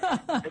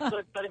so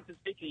exciting to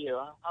speak to you.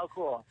 How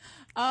cool.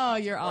 Oh,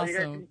 you're Well, you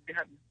guys awesome.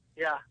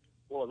 yeah.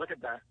 Whoa, look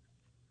at that.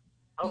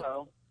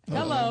 Hello.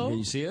 Hello. Can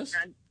you see us?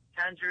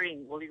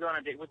 Tangerine, will you go on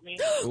a date with me?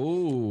 Ooh.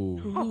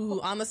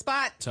 Ooh, on the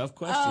spot. Tough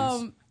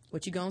questions.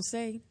 What you gonna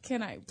say?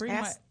 Can I bring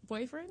Ask- my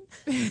boyfriend?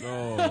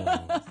 Oh.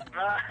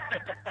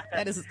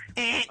 That is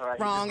All right,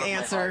 wrong you just broke my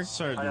answer. heart.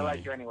 Certainly. I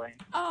like you anyway.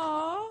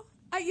 Aw.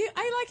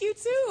 I like you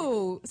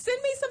too.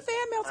 Send me some fan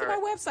mail to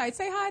All my website.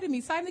 Say hi to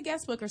me. Sign the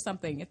guest book or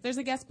something. If there's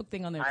a guest book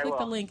thing on there, I click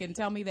the will. link and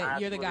tell me that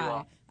you're the Absolutely guy.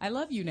 will. I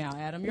love you now,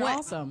 Adam. You're When-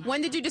 awesome.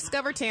 When did you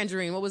discover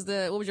Tangerine? What was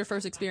your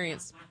first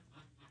experience?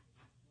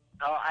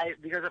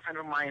 Because a friend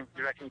of mine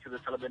directed me to the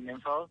Celibate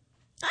Nympho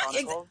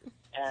Chronicles,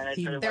 and I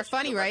started They're watching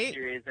funny, the web right?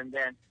 Series, and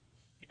then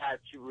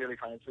it's really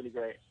fun. It's really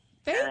great.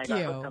 Thank and I got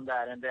you. hooked on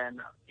that, and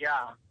then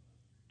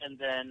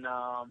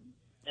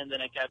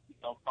I kept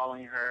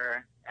following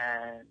her,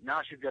 and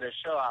now she's got a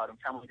show out on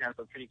Family Time,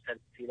 so I'm pretty excited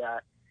to see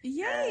that.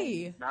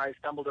 Yay! And now I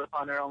stumbled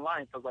upon her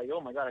online, so I was like, oh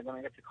my God, I'm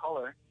gonna get to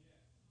call her.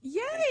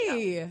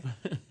 Yay!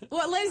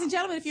 Well, ladies and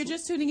gentlemen, if you're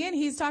just tuning in,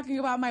 he's talking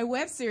about my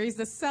web series,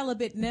 The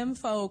Celibate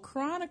Nympho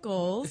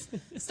Chronicles,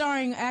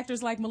 starring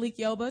actors like Malik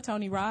Yoba,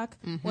 Tony Rock,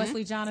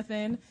 Wesley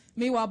Jonathan.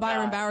 Meanwhile,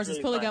 Byron Bowers is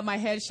really pulling fun. up my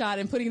headshot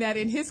and putting that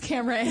in his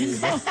camera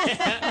angle.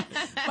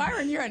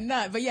 Byron, you're a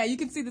nut. But yeah, you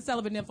can see The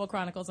Celibate Nympho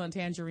Chronicles on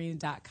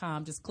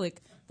Tangerine.com. Just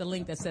click the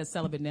link that says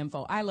Celibate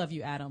Nympho. I love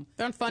you, Adam.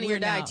 They're on Funny We're or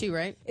Die now- too,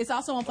 right? It's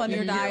also on Funny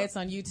or Die. It's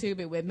on YouTube.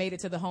 It made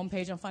it to the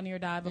homepage on Funny or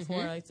Die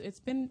before. It's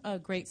been a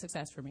great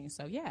success for me.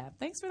 So yeah,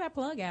 thanks for that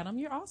plug, Adam.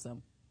 You're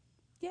awesome.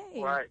 Yay.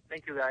 All right,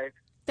 thank you guys.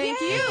 Thank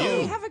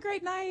Yay. you. Have a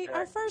great night.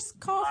 Our first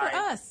call for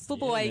us. Good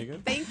boy.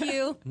 nigga. Thank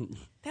you.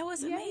 That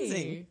was Yay.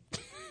 amazing.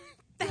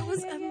 That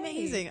was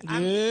amazing.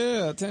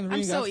 Yeah, Tangerine I'm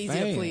got so easy to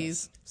fans.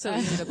 please. So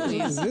easy to What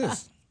is please.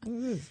 this? What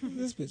is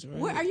this picture right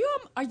Where, here?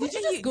 are you? Did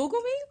you just Google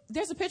me?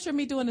 There's a picture of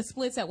me doing the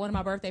splits at one of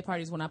my birthday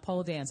parties when I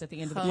pole danced at the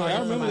end of the Yeah, party I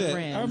with remember my that.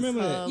 friends. I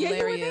remember that. Yeah,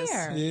 you were Hilarious.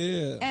 there.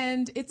 Yeah.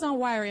 And it's on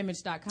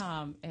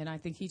WireImage.com, and I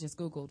think he just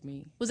Googled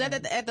me. Was that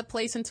at the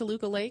place in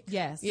Toluca Lake?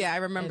 Yes. Yeah, I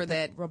remember At the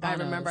that. I Robanos.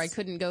 remember I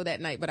couldn't go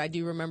that night, but I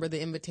do remember the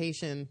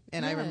invitation,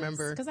 and I Yes,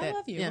 remember 'cause I that-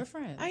 love you. yeah. We're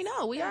friends. I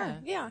know we Yeah. are.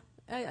 Yeah,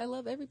 I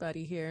love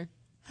everybody here,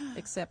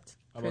 except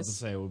I'm about to Chris.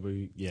 say, well,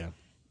 yeah.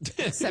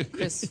 Except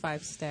Chris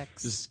 5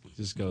 Stacks.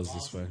 Just goes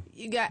this way.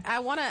 You got. I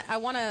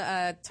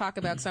wanna talk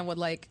about because I would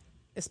like,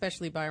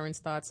 especially Byron's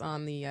thoughts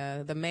on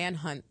the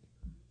manhunt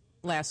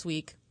last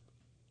week.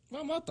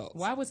 What are my thoughts?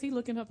 Why was he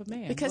looking up a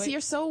man? Because you're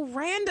so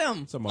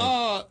random. the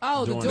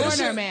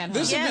Dorner manhunt.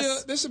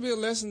 This should be a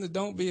lesson to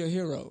don't be a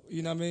hero.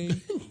 You know what I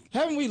mean?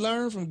 Haven't we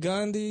learned from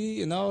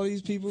Gandhi and all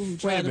these people who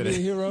try Wait a to be a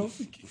minute. hero?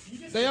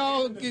 They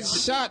all get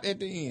shot at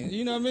the end.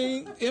 You know what I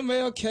mean?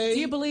 MLK. Do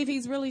you believe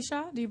he's really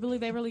shot? Do you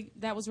believe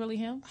that was really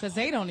him? Because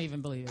they don't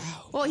even believe it.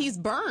 Well, he's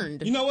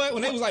burned. You know what?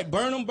 When they was like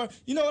burn them,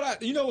 you know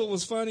what? You know what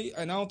was funny?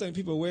 And I don't think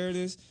people are aware of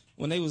this.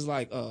 When they was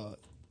like,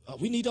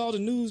 we need all the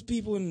news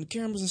people and the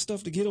cameras and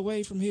stuff to get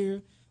away from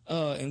here.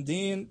 And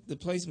then the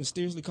place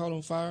mysteriously caught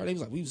on fire. They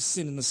was like, we was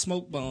sending a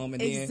smoke bomb,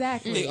 and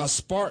Exactly. then a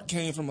spark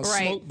came from a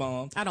Right. smoke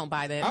bomb. I don't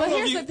buy that. I But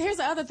don't know here's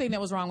the other thing that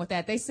was wrong with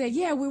that. They said,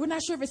 yeah, we were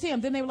not sure if it's him.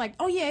 Then they were like,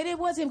 oh yeah, it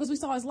was him because we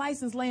saw his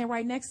license laying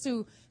right next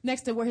to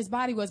where his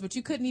body was, but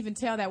you couldn't even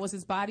tell that was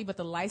his body, but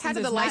the license How did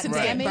is the license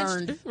not get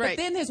damaged. burned? Right.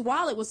 But then his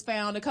wallet was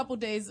found a couple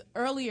days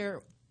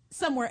earlier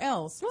somewhere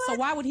else. So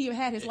why would he have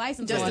had his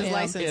license Just on his him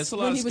license. Yeah, it's a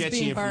lot when of he was sketchy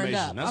being burned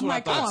information. up? That's I'm what I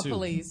like, come thought, on, too.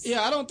 police.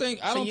 Yeah, I don't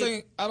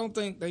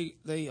think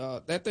they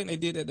that thing they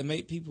did that to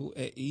make people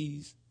at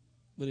ease.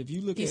 But if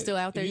you look He's at still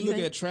out there, if you you look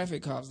think? at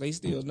traffic cops, they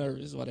still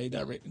nervous while they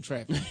directing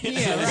traffic.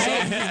 Yeah,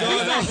 right.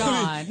 He's not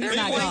gone. He's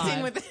not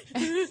Pointing gone.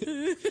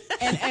 with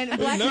And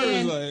black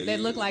men Nervous, that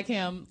look like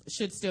him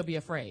should still be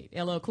afraid.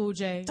 LL Cool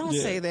J. Don't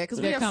say that because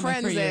we They're have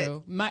coming friends for that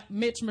you.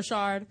 Mitch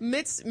Marchand.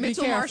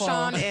 Mitchell careful.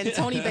 Marchand and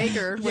Tony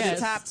Baker were Yes.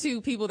 the top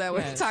two people that were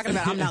Yes. talking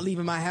about I'm not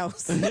leaving my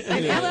house. And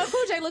LL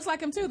Cool J looks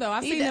like him too, though.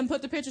 I've He seen does. them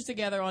put the pictures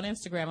together on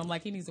Instagram. I'm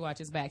like, he needs to watch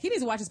his back. He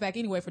needs to watch his back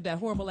anyway for that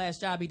horrible ass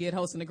job he did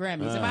hosting the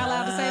Grammys. Am I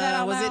allowed to say that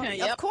out was loud?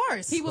 it? Of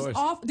course. He was course.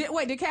 off.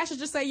 Did Cassius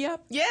just say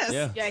yep?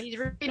 Yes. Yeah, he's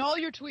reading all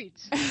your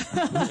tweets.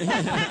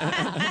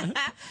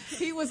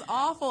 He was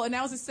awful, and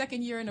that was his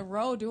second year in a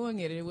row doing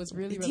it. And it was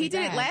really, really He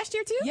did it bad. last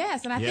year too?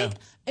 Yes, and I think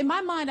in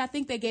my mind, I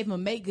think they gave him a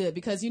make good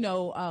because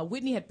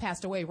Whitney had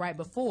passed away right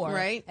before,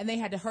 Right. And they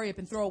had to hurry up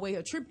and throw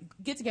away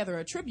get together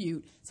a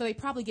tribute, so they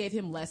probably gave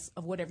him less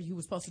of whatever he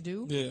was supposed to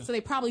do. Yeah. So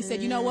they probably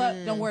said, you know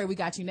what, don't worry, we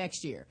got you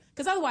next year.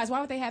 Because otherwise, why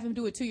would they have him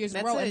do it 2 years in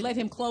a That's row and it. let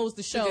him close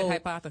the a show good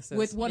hypothesis.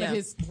 with one of Yeah.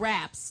 his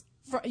raps?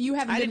 You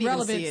haven't I been didn't even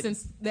relevant see it.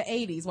 since the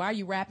 80s. Why are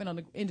you rapping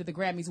into the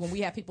Grammys when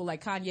we have people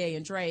like Kanye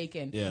and Drake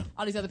and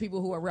all these other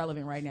people who are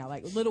relevant right now?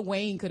 Like Lil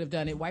Wayne could have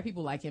done it. White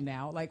people like him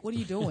now. Like, what are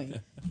you doing?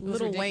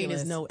 Little Wayne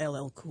is no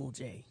LL Cool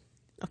J.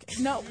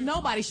 No,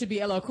 nobody should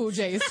be LL Cool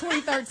J. It's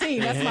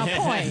 2013. That's my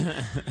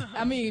point.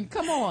 I mean,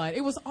 come on.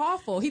 It was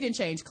awful. He didn't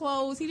change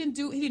clothes. He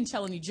didn't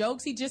tell any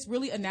jokes. He just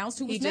really announced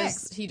who was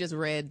next. He just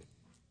read.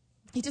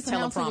 He just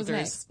announced who was teleprompters.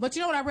 next. But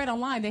you know what I read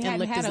online? They And hadn't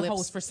licked had his a lips.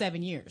 host for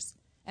 7 years.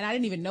 And I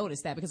didn't even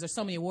notice that because there's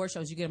so many award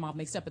shows you get them all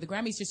mixed up. But the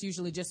Grammys just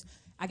usually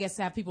I guess,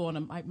 have people on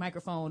a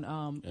microphone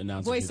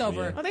Announcing voiceover.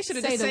 people, yeah. Oh, they should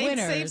have say just the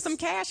winners. saved some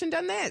cash and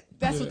done that.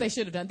 That's what they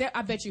should have done.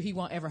 I bet you he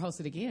won't ever host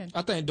it again.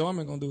 I think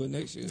Dorman gonna do it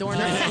next year. Dorman.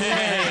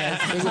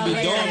 It's gonna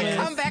be Dorman.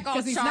 Come back on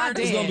Because he's not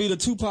dead. It's gonna be the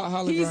Tupac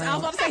I was hologram.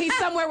 about to say he's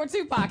somewhere with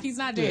Tupac. He's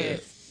not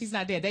dead. He's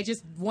not dead. They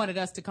just wanted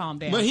us to calm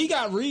down. But he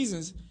got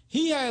reasons.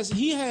 He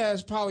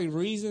has probably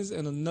reasons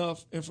and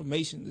enough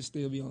information to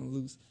still be on the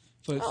loose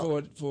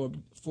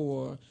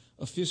for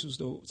officials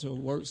to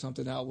work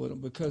something out with him.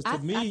 Because to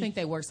me, I think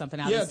they work something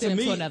out. Yeah, They send to him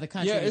me, to another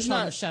country and it's tell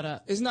not him to shut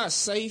up. It's not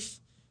safe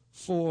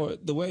for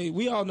the way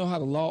we all know how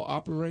the law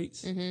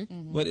operates,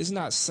 but it's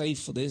not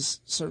safe for this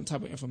certain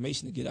type of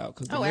information to get out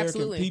because the American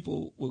absolutely.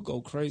 people will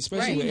go crazy,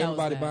 especially Right, with he knows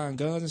everybody that. buying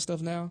guns and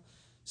stuff now.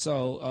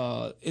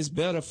 So it's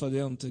better for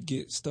them to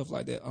get stuff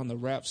like that on the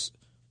wraps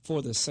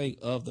for the sake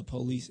of the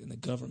police and the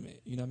government.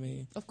 You know what I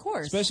mean? Of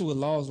course. Especially with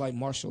laws like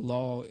martial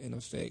law in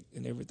effect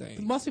and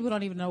everything. Most people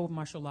don't even know what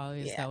martial law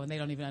is, though, and they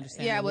don't even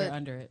understand that we're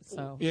under it.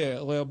 So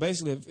Yeah, well,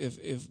 basically,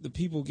 if the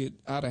people get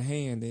out of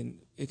hand, then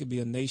it could be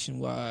a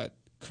nationwide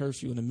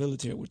curfew, and the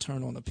military would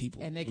turn on the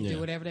people. and they can do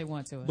whatever they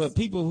want to us. But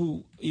people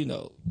who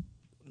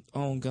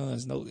own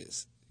guns know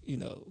this.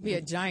 Be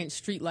a giant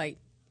street light.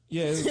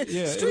 Yeah, Street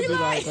it'll be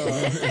light.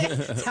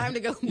 like Time to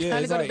go. yeah, time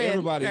to it's go like to bed.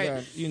 everybody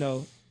Right.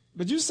 got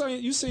But you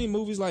seen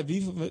movies like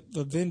V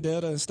for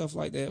Vendetta and stuff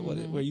like that,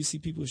 where you see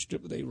people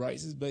stripped of their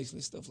rights. It's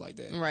basically stuff like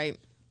that. Right.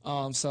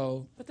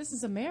 But this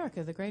is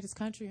America, the greatest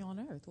country on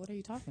earth. What are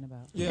you talking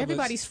about? Yeah,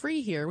 Everybody's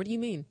free here. What do you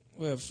mean?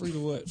 Well, free to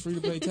what? Free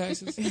to pay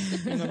taxes?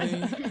 You know what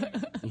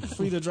I mean?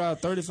 Free to drive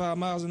 35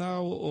 miles an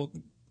hour or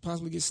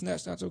possibly get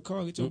snatched out your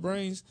car, get your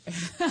brains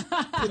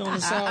put on the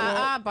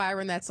sidewalk.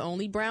 Byron, that's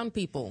only brown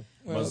people.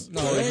 Well,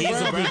 no, it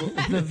ain't brown people.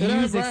 The It ain't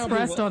views brown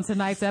expressed people. on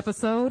tonight's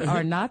episode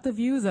are not the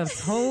views of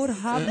Toad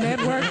Hop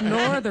Network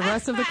nor the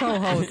rest of the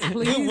co-hosts.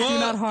 Please do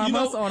not harm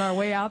us on our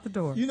way out the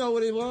door. You know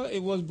what it was?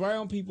 It was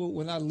brown people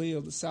when I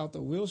lived south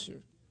of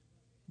Wilshire.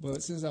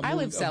 But since I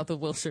live south of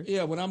Wilshire.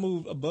 Yeah, when I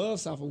moved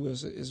above south of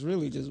Wilshire, it's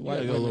really just You white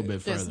gotta go a little women.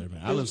 bit further,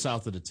 man. I live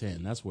south of the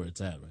 10. That's where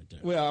it's at right there.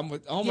 Well, I'm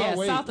on my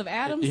way. south of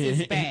Adams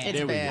is bad.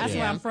 There we go. That's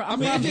where I'm from. I I'm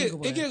mean, from it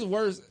Inglewood. gets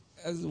worse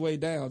as the way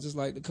down, just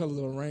like the colors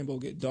of the rainbow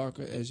get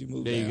darker as you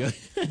move There you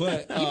down.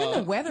 But Even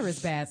the weather is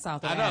bad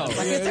south of I know. Adams.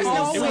 Like, Yeah, it's it is.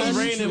 always It was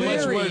raining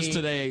much dreary. worse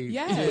today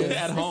Yes,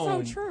 at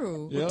home. It's so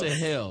true. What the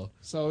hell?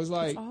 So it's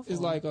like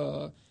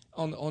awful.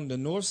 on the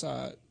north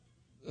side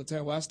of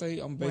town where I stay,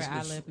 I'm Where basically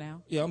I live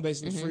now. Yeah, I'm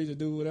basically free to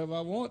do whatever I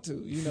want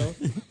to,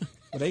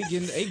 But they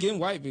getting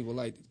white people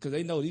because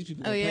they know these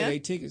people gonna pay their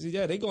tickets.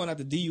 Yeah, they going out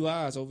to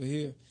DUIs over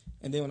here.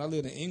 And then when I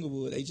lived in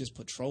Inglewood, they just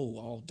patrol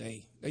all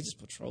day. They just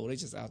patrol. They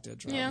just out there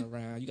driving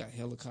around. You got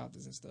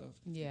helicopters and stuff.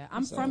 Yeah,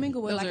 I'm from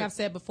Inglewood, like I've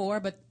said before.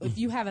 But if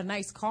you have a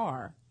nice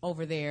car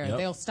over there,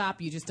 they'll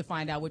stop you just to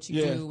find out what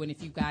you do, and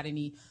if you've got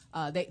any.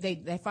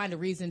 They find a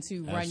reason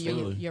to run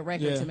your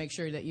record to make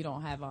sure that you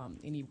don't have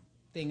anything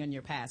on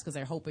your past because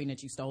they're hoping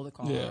that you stole the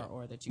car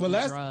or that you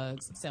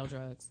sell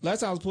drugs. Last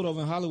time I was pulled over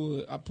in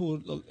Hollywood, I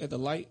pulled at the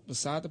light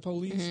beside the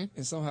police,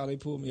 and somehow they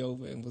pulled me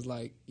over and was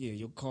like, "Yeah,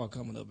 your car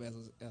coming up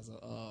as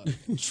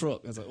a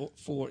truck, as a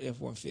Ford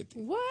F-150."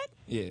 What?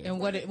 Yeah. And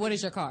what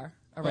is your car?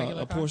 A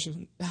regular a car?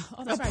 Porsche.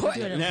 Oh, that's right.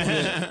 You do it in a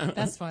Porsche.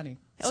 That's funny.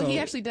 Oh, he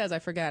actually does. I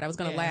forgot. I was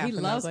going to laugh. He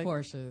and I loves was like,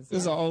 Porsches. This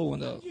is an old one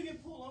though. You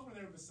get pulled over and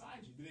they're beside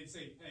you. Do they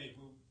say, "Hey,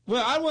 move"?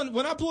 Well,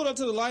 when I pulled up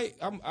to the light,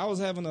 I was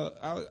having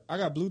I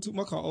got Bluetooth.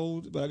 My car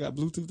old, but I got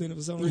Bluetooth in it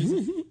for some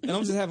reason, and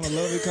I'm just having a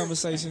lovely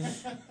conversation.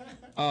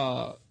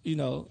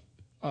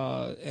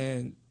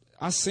 And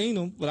I seen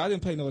them, but I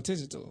didn't pay no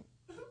attention to them,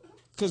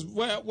 because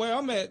where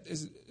I'm at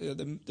is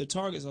the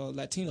targets are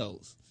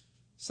Latinos,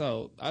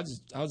 so I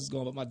was just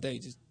going about my day,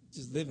 just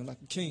just living like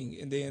a king,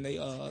 and then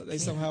they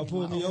somehow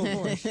pulled me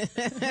over.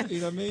 You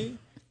know what I mean?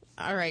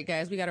 All right,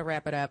 guys, we got to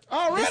wrap it up.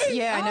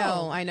 Already?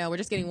 I know. We're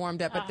just getting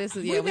warmed up, but this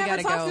is we never got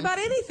to go. talked about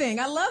anything.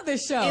 I love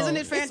this show. Isn't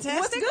it fantastic?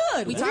 What's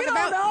good? We talk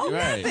about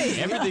Right. nothing.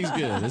 Everything's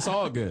good. It's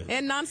all good.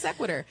 And non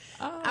sequitur.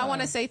 I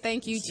want to say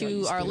thank you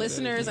to our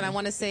listeners, and I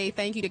want to say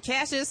thank you to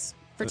Cassius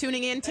for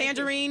tuning in.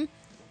 Tangerine.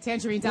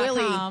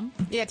 Tangerine.com.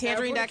 Willie. Yeah,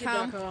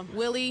 tangerine.com.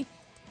 Willie.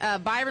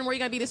 Byron, where are you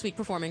going to be this week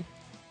performing?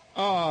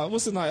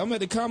 What's the night? I'm at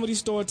the Comedy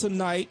Store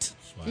tonight.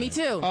 Me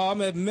too.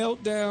 I'm at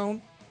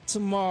Meltdown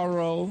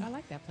tomorrow. I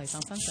like that place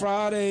on Sunset.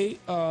 Friday,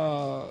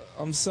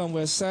 I'm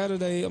somewhere.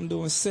 Saturday, I'm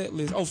doing set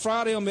list.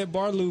 Friday, I'm at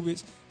Bar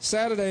Lubitsch.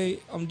 Saturday,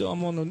 I'm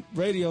on the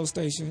radio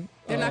station.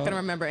 They're not going to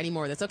remember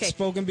anymore. That's okay.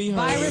 Spoken Be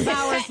Heard.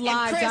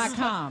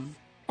 ByronBowersLive.com.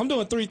 I'm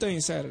doing 3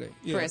 things Saturday.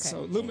 Yeah, Chris.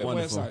 so look at my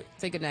Wonderful. website.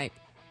 Say good night.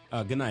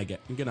 Good night, guys.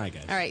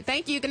 All right.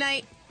 Thank you. Good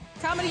night.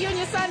 Comedy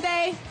Union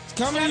Sunday.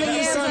 Comedy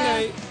Union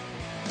Sunday.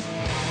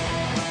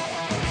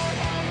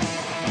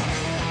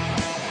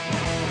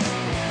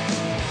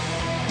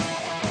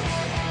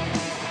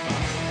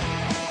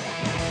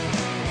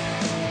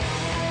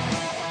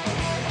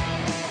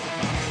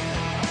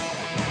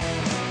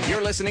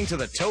 You're listening to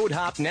the Toad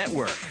Hop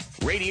Network,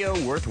 radio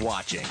worth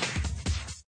watching.